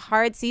 this is a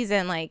hard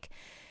season. Like,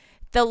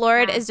 the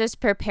Lord is just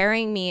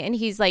preparing me, and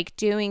he's like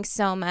doing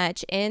so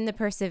much in the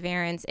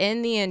perseverance,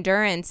 in the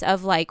endurance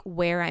of like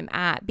where I'm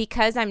at,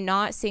 because I'm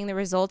not seeing the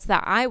results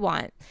that I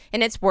want.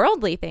 And it's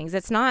worldly things.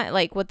 It's not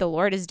like what the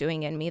Lord is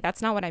doing in me.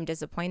 That's not what I'm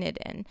disappointed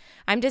in.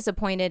 I'm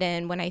disappointed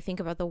in when I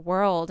think about the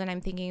world and I'm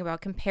thinking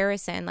about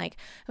comparison. Like,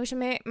 I wish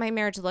my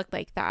marriage looked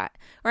like that.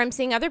 Or I'm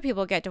seeing other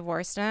people get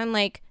divorced, and I'm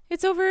like,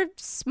 it's over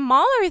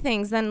smaller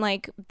things than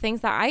like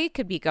things that I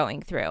could be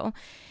going through.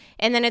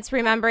 And then it's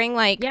remembering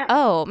like,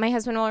 oh, my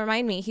husband will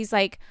remind me. He's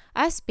like,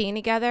 us being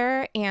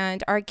together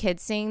and our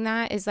kids seeing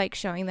that is like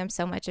showing them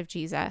so much of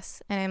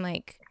Jesus. And I'm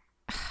like,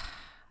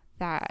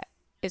 that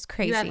is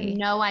crazy. You have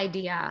no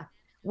idea.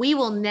 We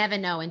will never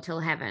know until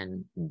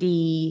heaven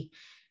the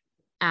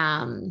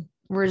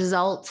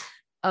result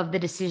of the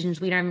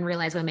decisions we don't even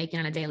realize we're making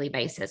on a daily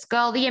basis.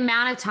 Girl, the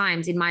amount of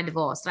times in my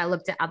divorce that I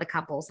looked at other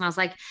couples and I was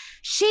like,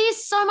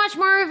 she's so much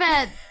more of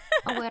a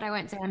word I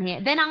won't say on here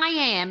than I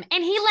am.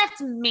 And he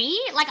left me.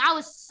 Like, I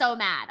was so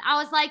mad.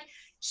 I was like,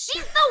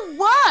 she's the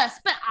worst,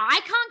 but I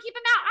can't keep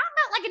him out. I'm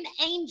not like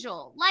an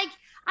angel. Like,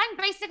 I'm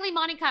basically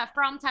Monica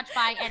from Touched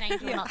by an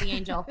Angel, not the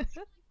angel.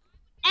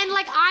 And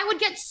like, I would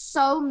get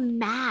so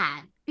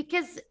mad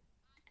because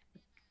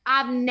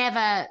I've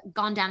never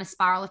gone down a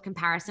spiral of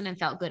comparison and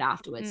felt good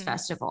afterwards,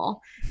 first of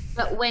all.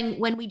 But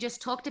when we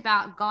just talked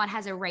about God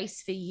has a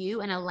race for you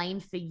and a lane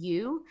for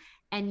you,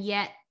 and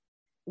yet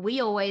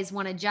we always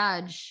want to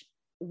judge,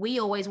 we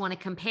always want to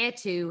compare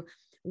to,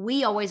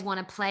 we always want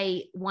to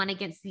play one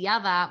against the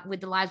other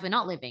with the lives we're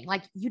not living.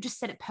 Like you just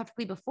said it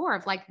perfectly before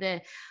of like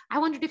I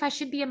wondered if I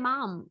should be a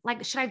mom.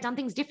 Like, should I have done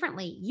things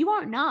differently? You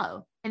won't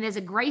know. And there's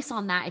a grace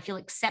on that if you'll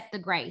accept the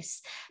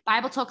grace.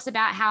 Bible talks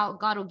about how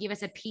God will give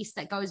us a peace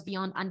that goes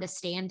beyond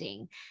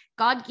understanding.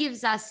 God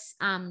gives us,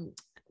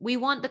 we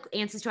want the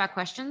answers to our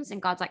questions,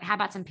 and God's like, how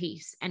about some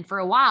peace? And for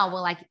a while,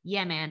 we're like,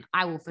 yeah, man,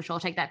 I will for sure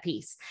take that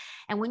peace.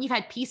 And when you've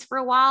had peace for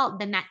a while,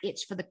 then that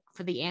itch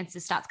for the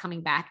answers starts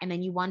coming back. And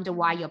then you wonder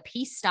why your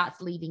peace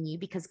starts leaving you,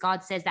 because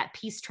God says that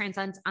peace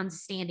transcends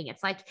understanding.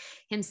 It's like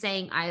him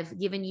saying, I've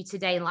given you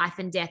today life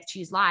and death,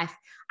 choose life.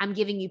 I'm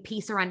giving you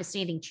peace or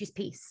understanding, choose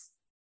peace.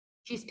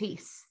 Choose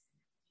peace.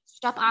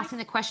 Stop asking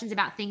the questions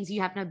about things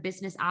you have no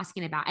business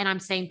asking about. And I'm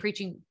saying,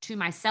 preaching to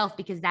myself,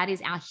 because that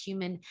is our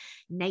human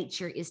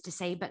nature, is to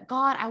say, but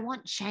God, I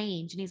want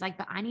change. And he's like,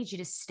 but I need you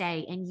to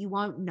stay, and you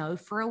won't know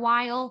for a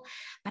while,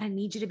 but I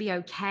need you to be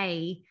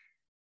okay.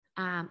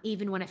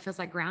 Even when it feels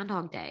like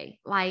Groundhog Day,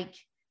 like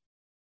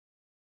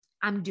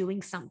I'm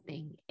doing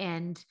something,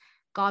 and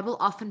God will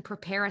often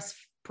prepare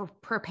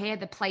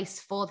the place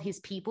for his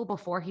people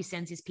before he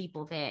sends his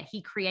people there.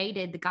 He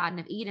created the Garden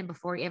of Eden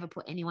before he ever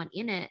put anyone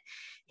in it.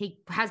 He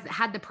has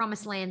had the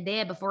promised land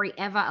there before he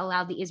ever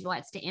allowed the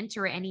Israelites to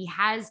enter it. And he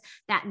has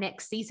that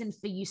next season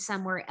for you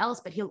somewhere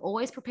else, but he'll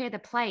always prepare the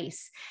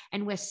place.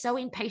 And we're so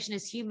impatient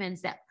as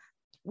humans that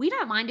we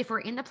don't mind if we're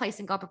in the place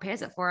and God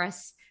prepares it for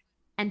us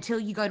until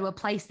you go to a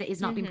place that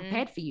is not being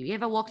prepared for you. You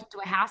ever walked into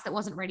a house that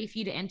wasn't ready for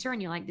you to enter,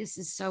 and you're like, this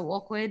is so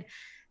awkward.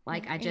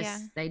 Like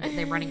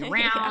they're running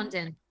around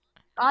and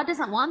God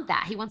doesn't want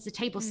that. He wants the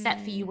table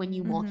set for you when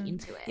you walk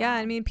into it. Yeah,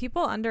 I mean,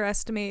 people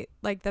underestimate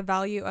like the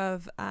value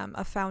of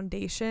a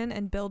foundation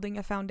and building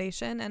a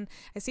foundation, and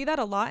I see that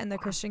a lot in the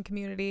Christian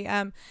community.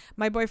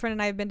 My boyfriend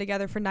and I have been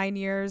together for 9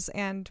 years,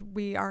 and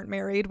we aren't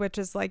married, which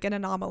is like an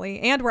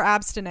anomaly, and we're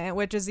abstinent,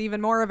 which is even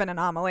more of an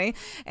anomaly.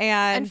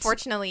 And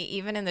unfortunately,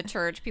 even in the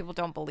church, people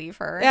don't believe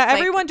her. Yeah, it's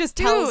everyone like, just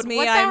tells me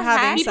I'm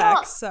having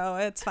sex, so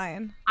it's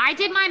fine. I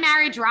did my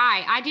marriage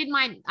right.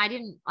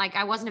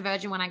 I wasn't a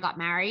virgin when I got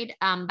married,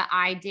 but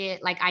I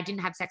didn't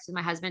have sex with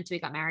my husband until we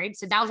got married.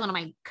 So that was one of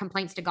my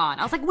complaints to God.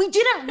 I was like, we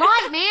did it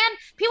right, man.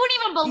 People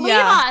didn't even believe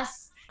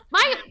us.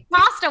 My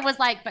pastor was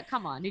like, but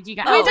come on, did you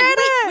guys? We did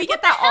it. We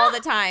get that all the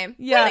time.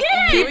 Yeah, like,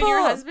 you and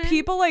your husband.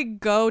 People like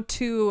go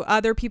to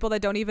other people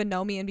that don't even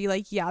know me and be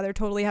like, yeah, they're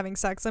totally having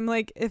sex. I'm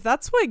like, if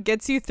that's what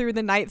gets you through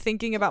the night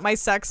thinking about my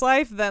sex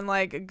life, then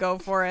like go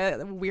for it,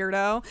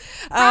 weirdo.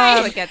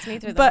 That's what gets me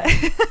through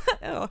the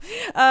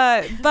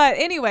night. But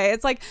anyway,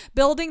 it's like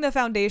building the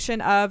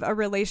foundation of a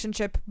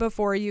relationship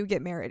before you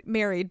get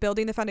married,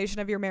 building the foundation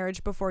of your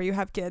marriage before you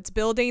have kids,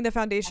 building the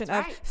foundation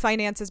of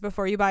finances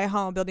before you buy a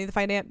home, building the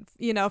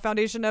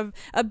foundation of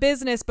a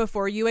business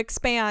before you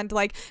expand.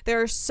 Like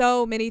there are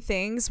so many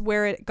things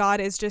where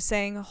God is just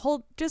saying,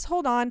 hold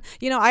on.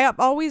 I've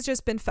always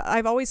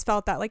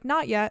felt that like,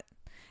 not yet.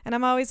 And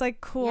I'm always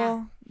like, cool.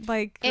 Yeah.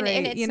 Like, great,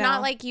 and it's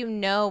not like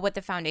what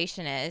the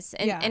foundation is.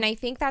 And I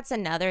think that's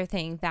another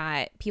thing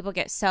that people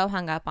get so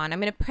hung up on.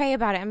 I'm going to pray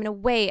about it. I'm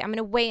going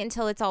to wait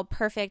until it's all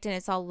perfect and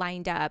it's all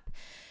lined up.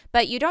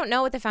 But you don't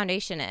know what the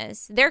foundation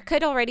is. There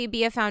could already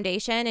be a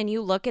foundation and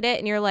you look at it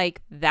and you're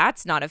like,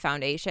 that's not a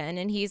foundation.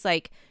 And he's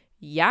like,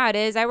 yeah, it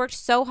is. I worked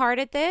so hard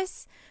at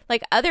this.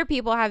 Like other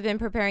people have been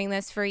preparing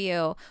this for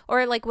you.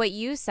 Or like what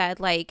you said,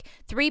 like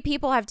 3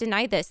 people have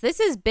denied this. This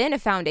has been a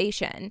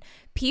foundation.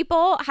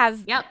 People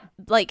have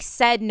like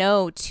said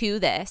no to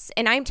this.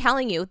 And I'm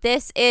telling you,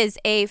 this is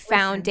a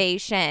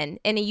foundation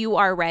and you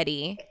are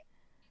ready.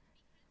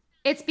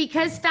 It's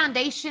because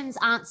foundations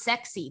aren't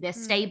sexy. They're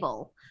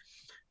stable.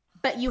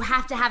 But you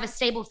have to have a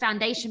stable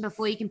foundation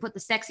before you can put the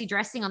sexy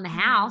dressing on the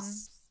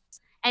house.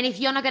 And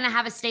if you're not going to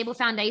have a stable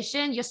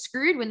foundation, you're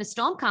screwed when the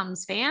storm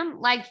comes, fam.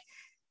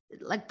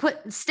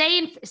 Stay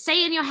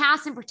in your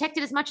house and protect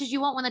it as much as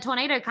you want when the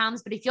tornado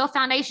comes. But if your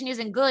foundation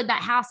isn't good,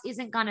 that house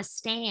isn't going to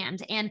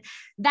stand. And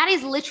that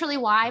is literally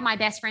why my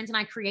best friends and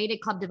I created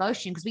Club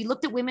Devotion, because we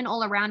looked at women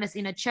all around us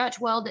in a church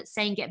world that's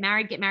saying, get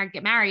married,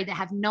 that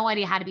have no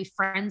idea how to be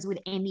friends with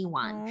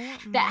anyone,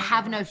 that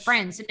have no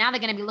friends. So now they're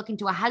going to be looking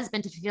to a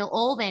husband to fulfill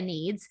all their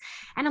needs.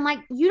 And I'm like,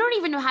 you don't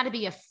even know how to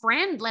be a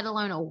friend, let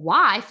alone a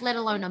wife, let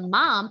alone a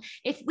mom.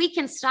 If we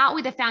can start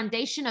with a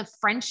foundation of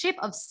friendship,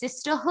 of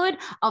sisterhood,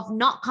 of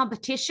not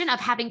competition, of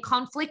having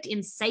conflict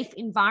in safe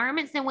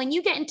environments, then when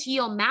you get into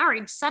your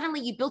marriage,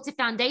 suddenly you built a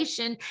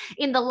foundation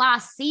in the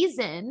last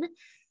season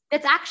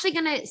that's actually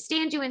going to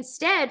stand you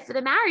instead for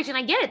the marriage. And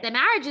I get it. The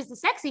marriage is the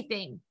sexy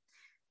thing,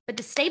 but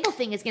the stable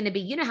thing is going to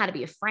be, you know how to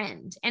be a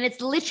friend. And it's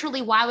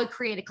literally why we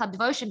created Club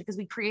Devotion, because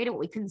we created what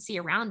we couldn't see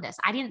around us.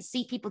 I didn't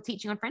see people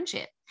teaching on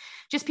friendship,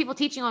 just people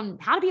teaching on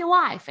how to be a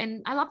wife.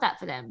 And I love that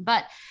for them.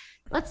 But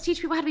let's teach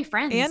people how to be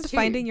friends and too.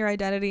 Finding your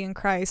identity in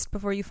Christ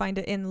before you find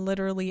it in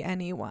literally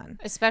anyone,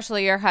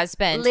 especially your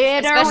husband,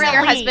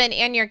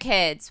 and your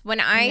kids. When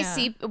I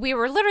see, we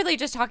were literally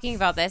just talking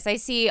about this. I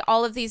see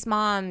all of these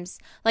moms.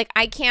 Like,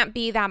 I can't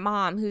be that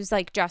mom who's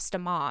like just a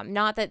mom.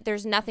 Not that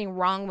there's nothing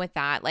wrong with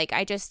that. Like,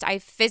 I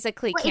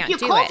physically can't do it.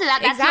 If you're called to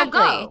that, that's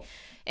exactly. your go.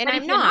 And but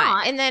I'm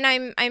not. And then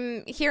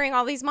I'm hearing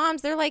all these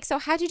moms. They're like, so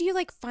how did you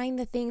like find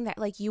the thing that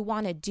like you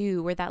want to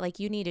do or that like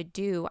you need to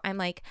do? I'm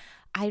like,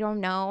 I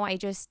don't know. I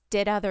just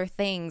did other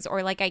things,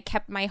 or like I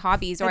kept my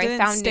hobbies, or I found new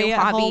hobbies. Stay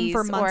at home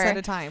for months at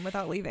a time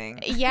without leaving.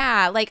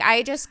 Yeah, like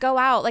I just go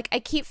out. Like I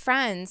keep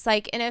friends.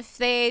 Like, and if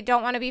they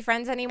don't want to be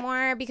friends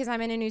anymore because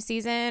I'm in a new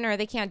season or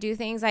they can't do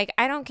things, like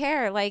I don't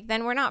care. Like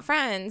then we're not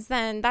friends.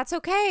 Then that's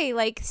okay.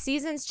 Like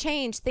seasons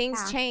change,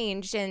 things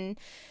change, and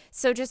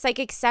so just like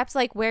accept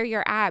like where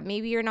you're at.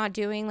 Maybe you're not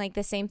doing like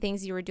the same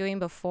things you were doing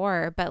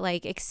before, but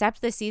like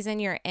accept the season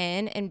you're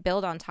in and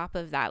build on top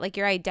of that. Like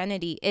your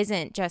identity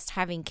isn't just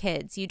having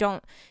kids. You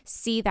don't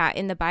see that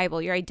in the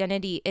Bible. Your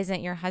identity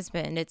isn't your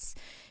husband.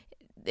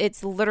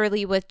 It's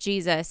literally with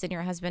Jesus, and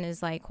your husband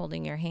is like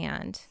holding your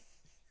hand.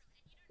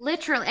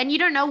 Literally. And you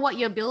don't know what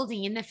you're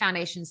building in the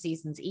foundation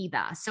seasons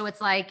either. So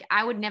it's like,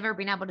 I would never have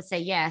been able to say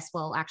yes.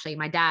 Well, actually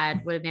my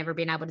dad would have never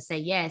been able to say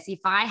yes if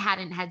I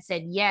hadn't had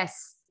said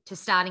yes to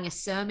starting a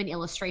sermon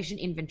illustration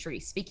inventory.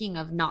 Speaking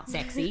of not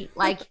sexy,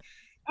 like,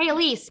 hey,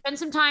 Elyse, spend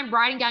some time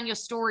writing down your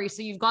stories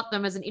so you've got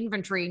them as an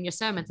inventory in your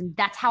sermons. And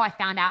that's how I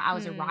found out I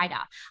was a writer.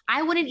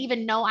 I wouldn't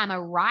even know I'm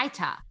a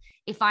writer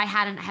if I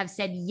hadn't have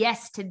said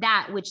yes to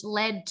that, which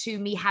led to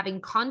me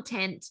having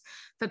content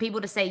for people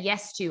to say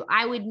yes to.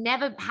 I would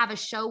never have a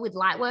show with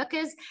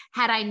Lightworkers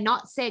had I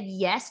not said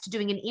yes to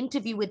doing an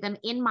interview with them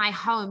in my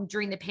home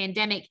during the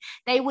pandemic.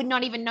 They would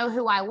not even know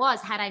who I was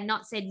had I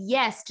not said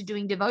yes to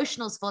doing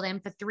devotionals for them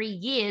for 3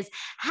 years.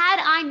 Had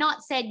I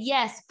not said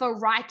yes for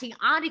writing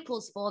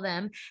articles for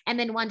them, and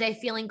then one day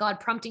feeling God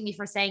prompting me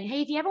for saying,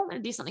 hey, if you ever want to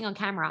do something on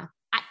camera,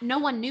 no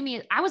one knew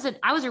me. I was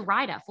a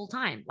writer full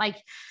time. Like,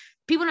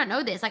 people don't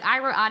know this. Like I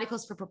wrote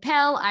articles for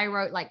Propel. I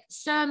wrote like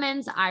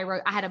sermons. I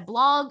had a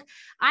blog.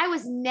 I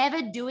was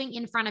never doing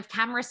in front of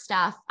camera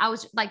stuff. I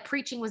was like,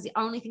 preaching was the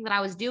only thing that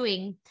I was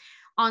doing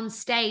on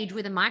stage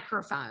with a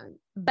microphone.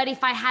 But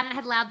if I hadn't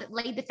had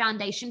laid the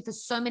foundation for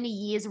so many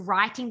years,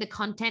 writing the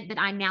content that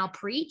I now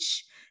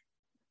preach,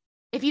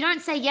 if you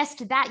don't say yes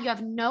to that, you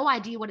have no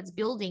idea what it's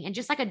building. And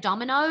just like a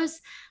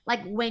dominoes,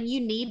 like when you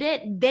need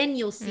it, then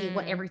you'll see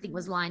what everything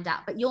was lined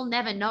up, but you'll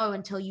never know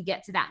until you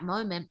get to that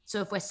moment.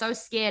 So if we're so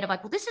scared of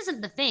like, well, this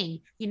isn't the thing,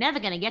 you're never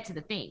going to get to the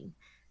thing.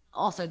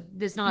 also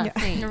there's not a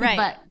thing, Right.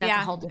 but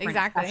that's a whole different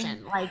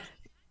discussion. Like,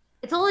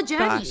 it's all a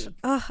journey.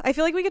 I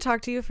feel like we could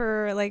talk to you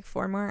for like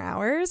 4 more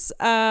hours.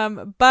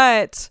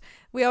 But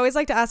we always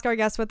like to ask our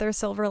guests what their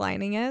silver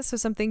lining is. So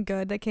something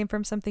good that came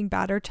from something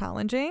bad or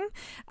challenging,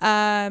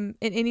 in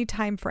any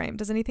time frame.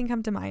 Does anything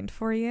come to mind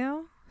for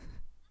you?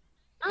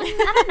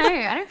 I don't know.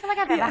 I don't feel like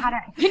I've ever had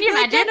it. Can you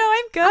imagine? No,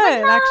 I'm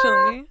good,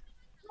 actually.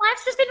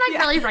 Life's just been like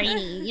really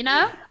rainy, you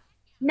know?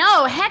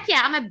 No, heck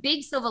yeah. I'm a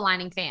big silver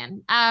lining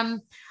fan.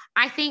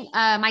 I think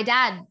my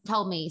dad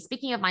told me,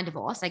 speaking of my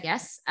divorce, I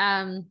guess,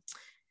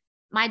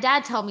 my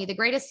dad told me the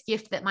greatest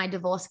gift that my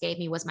divorce gave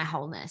me was my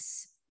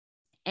wholeness.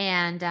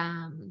 And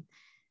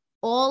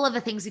all of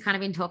the things we've kind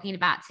of been talking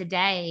about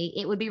today,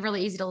 it would be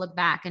really easy to look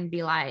back and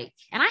be like,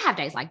 and I have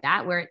days like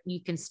that where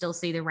you can still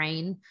see the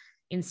rain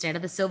instead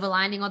of the silver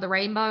lining or the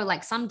rainbow.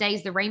 Like some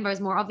days the rainbow is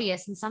more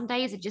obvious and some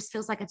days it just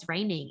feels like it's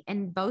raining,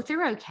 and both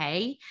are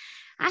okay.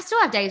 I still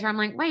have days where I'm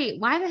like, wait,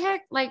 why the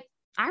heck? Like,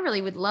 I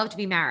really would love to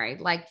be married,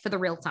 like for the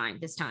real time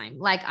this time.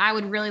 Like I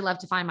would really love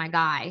to find my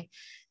guy.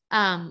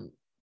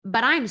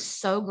 But I'm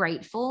so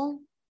grateful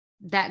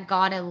that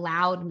God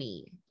allowed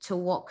me to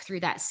walk through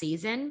that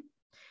season,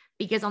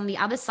 because on the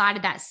other side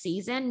of that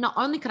season, not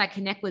only could I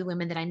connect with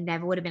women that I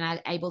never would have been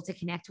able to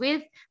connect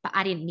with, but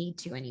I didn't need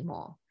to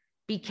anymore,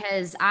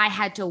 because I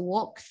had to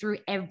walk through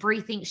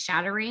everything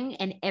shattering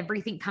and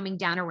everything coming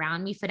down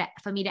around me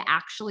for me to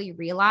actually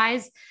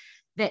realize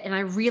that, and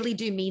I really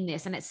do mean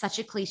this, and it's such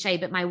a cliche,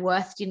 but my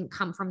worth didn't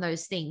come from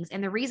those things.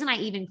 And the reason I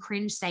even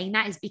cringe saying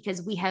that is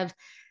because we have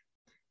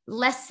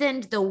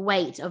lessened the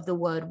weight of the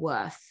word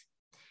worth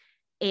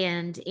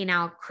and in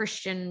our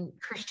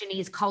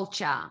Christianese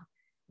culture.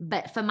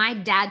 But for my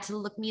dad to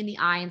look me in the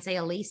eye and say,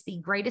 Elyse, the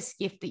greatest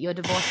gift that your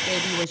divorce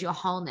gave you was your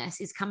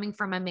wholeness, is coming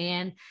from a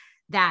man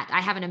that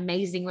I have an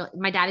amazing,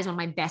 my dad is one of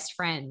my best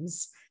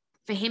friends.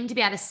 For him to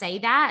be able to say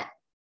that,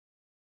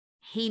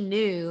 he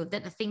knew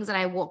that the things that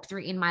I walked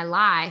through in my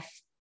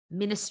life,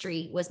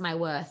 ministry was my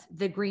worth.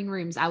 The green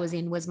rooms I was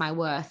in was my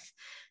worth.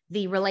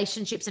 The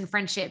relationships and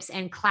friendships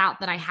and clout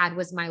that I had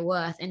was my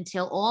worth,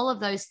 until all of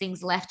those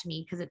things left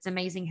me, because it's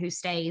amazing who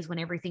stays when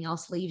everything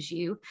else leaves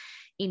you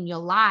in your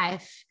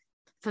life.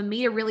 For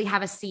me to really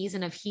have a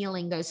season of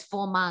healing, those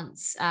 4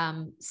 months,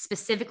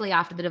 specifically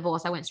after the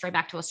divorce, I went straight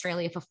back to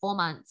Australia for 4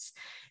 months,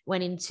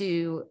 went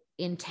into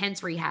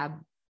intense rehab,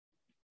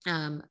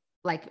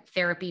 like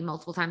therapy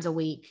multiple times a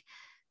week.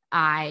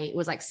 It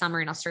was like summer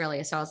in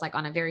Australia. So I was like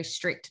on a very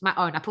strict, and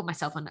I put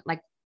myself on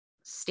like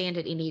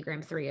standard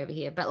Enneagram 3 over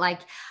here. But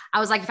like, I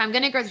was like, if I'm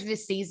going to go through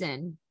this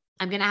season,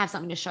 I'm going to have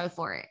something to show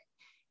for it.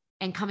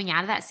 And coming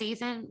out of that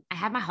season, I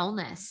had my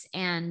wholeness,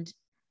 and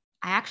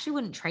I actually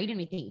wouldn't trade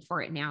anything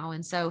for it now.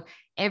 And so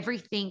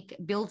everything,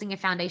 building a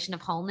foundation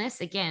of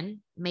wholeness, again,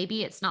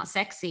 maybe it's not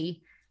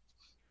sexy,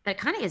 but it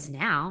kind of is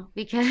now,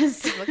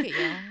 because look at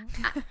you.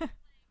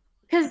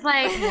 Because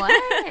like,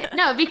 what?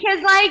 No,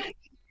 because like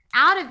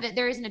out of it,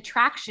 there is an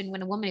attraction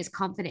when a woman is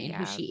confident in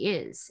who she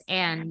is.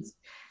 And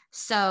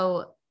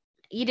so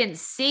you didn't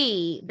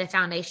see the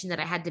foundation that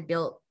I had to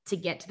build to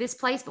get to this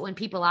place. But when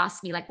people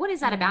ask me like, what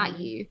is that about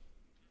you?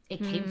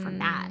 It came from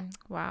that.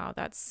 Wow,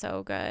 that's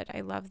so good.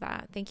 I love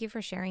that. Thank you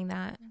for sharing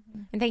that.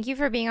 And thank you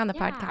for being on the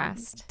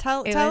podcast.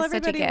 Tell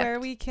everybody where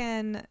we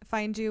can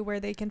find you,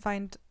 where they can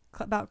find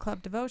about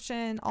Club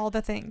Devotion, all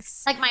the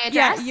things. Like my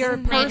address? Yeah, your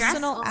my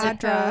personal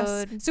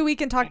address. So we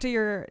can talk to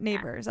your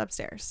neighbors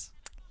upstairs.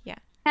 Yeah.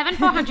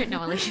 7400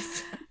 No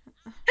Elyse.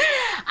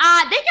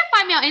 They can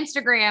find me on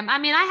Instagram. I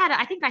mean,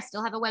 I think I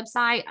still have a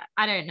website.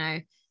 I don't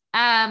know.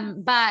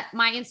 But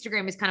my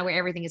Instagram is kind of where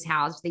everything is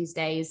housed these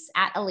days,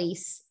 at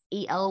Elyse,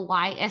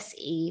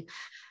 ELYSE.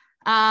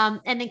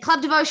 And then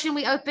Club Devotion,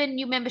 we open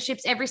new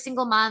memberships every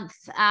single month.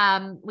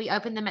 We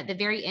open them at the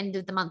very end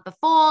of the month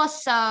before.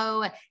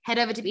 So head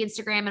over to the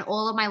Instagram and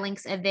all of my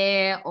links are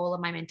there. All of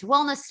my mental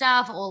wellness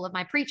stuff, all of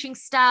my preaching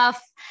stuff.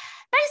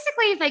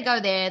 Basically, if they go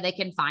there, they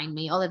can find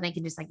me, or then they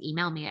can just like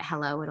email me at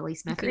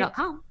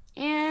hello@ElyseMurphy.com.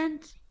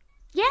 And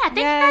yeah, thank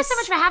you guys so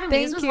much for having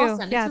me. This was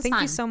awesome. Yeah,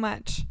 thank you so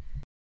much.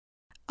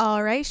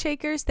 All right,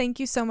 Shakers, thank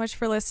you so much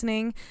for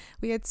listening.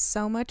 We had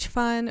so much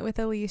fun with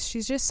Elyse.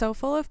 She's just so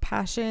full of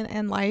passion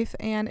and life,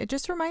 and it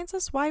just reminds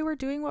us why we're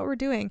doing what we're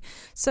doing.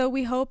 So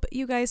we hope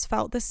you guys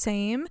felt the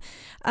same.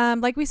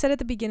 Like we said at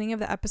the beginning of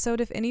the episode,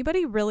 if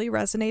anybody really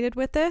resonated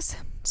with this,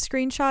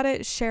 screenshot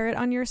it, share it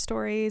on your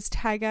stories,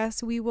 tag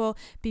us. We will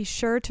be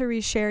sure to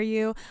reshare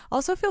you.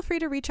 Also, feel free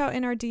to reach out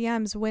in our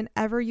DMs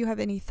whenever you have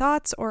any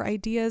thoughts or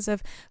ideas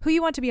of who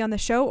you want to be on the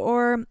show,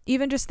 or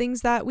even just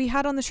things that we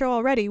had on the show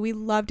already. We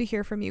love to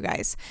hear from you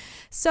guys.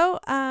 So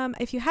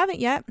if you haven't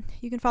yet,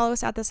 you can follow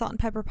us at the Salt and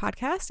Pepper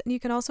Podcast, and you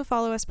can also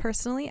follow us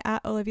personally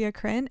at Olivia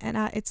Crin and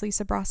at It's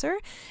Lisa Brosser.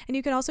 And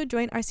you can also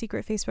join our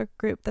secret Facebook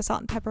group, the Salt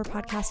and Pepper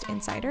Podcast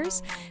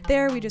Insiders.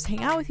 There we just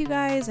hang out with you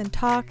guys and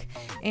talk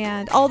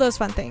and all those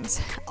fun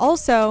things.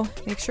 Also,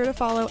 make sure to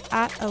follow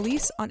at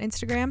Elyse on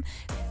Instagram.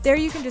 There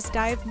you can just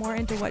dive more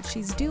into what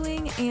she's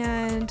doing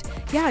and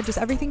just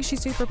everything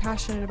she's super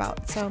passionate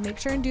about. So make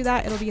sure and do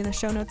that. It'll be in the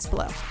show notes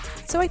below.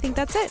 So I think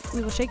that's it.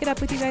 We will shake it up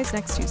with you guys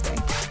next Tuesday.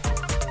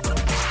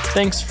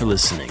 Thanks for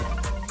listening.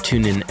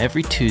 Tune in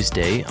every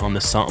Tuesday on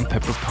the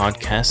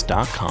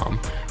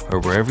saltandpepperpodcast.com or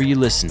wherever you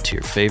listen to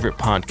your favorite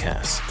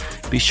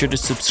podcasts. Be sure to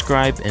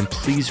subscribe and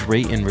please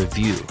rate and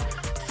review.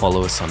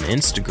 Follow us on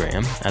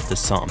Instagram at the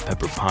Salt and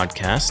Pepper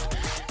Podcast.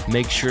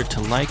 Make sure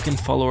to like and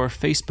follow our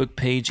Facebook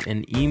page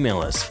and email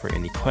us for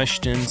any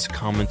questions,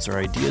 comments, or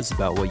ideas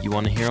about what you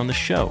want to hear on the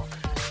show.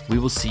 We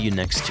will see you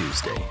next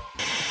Tuesday.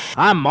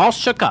 I'm all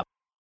shook up.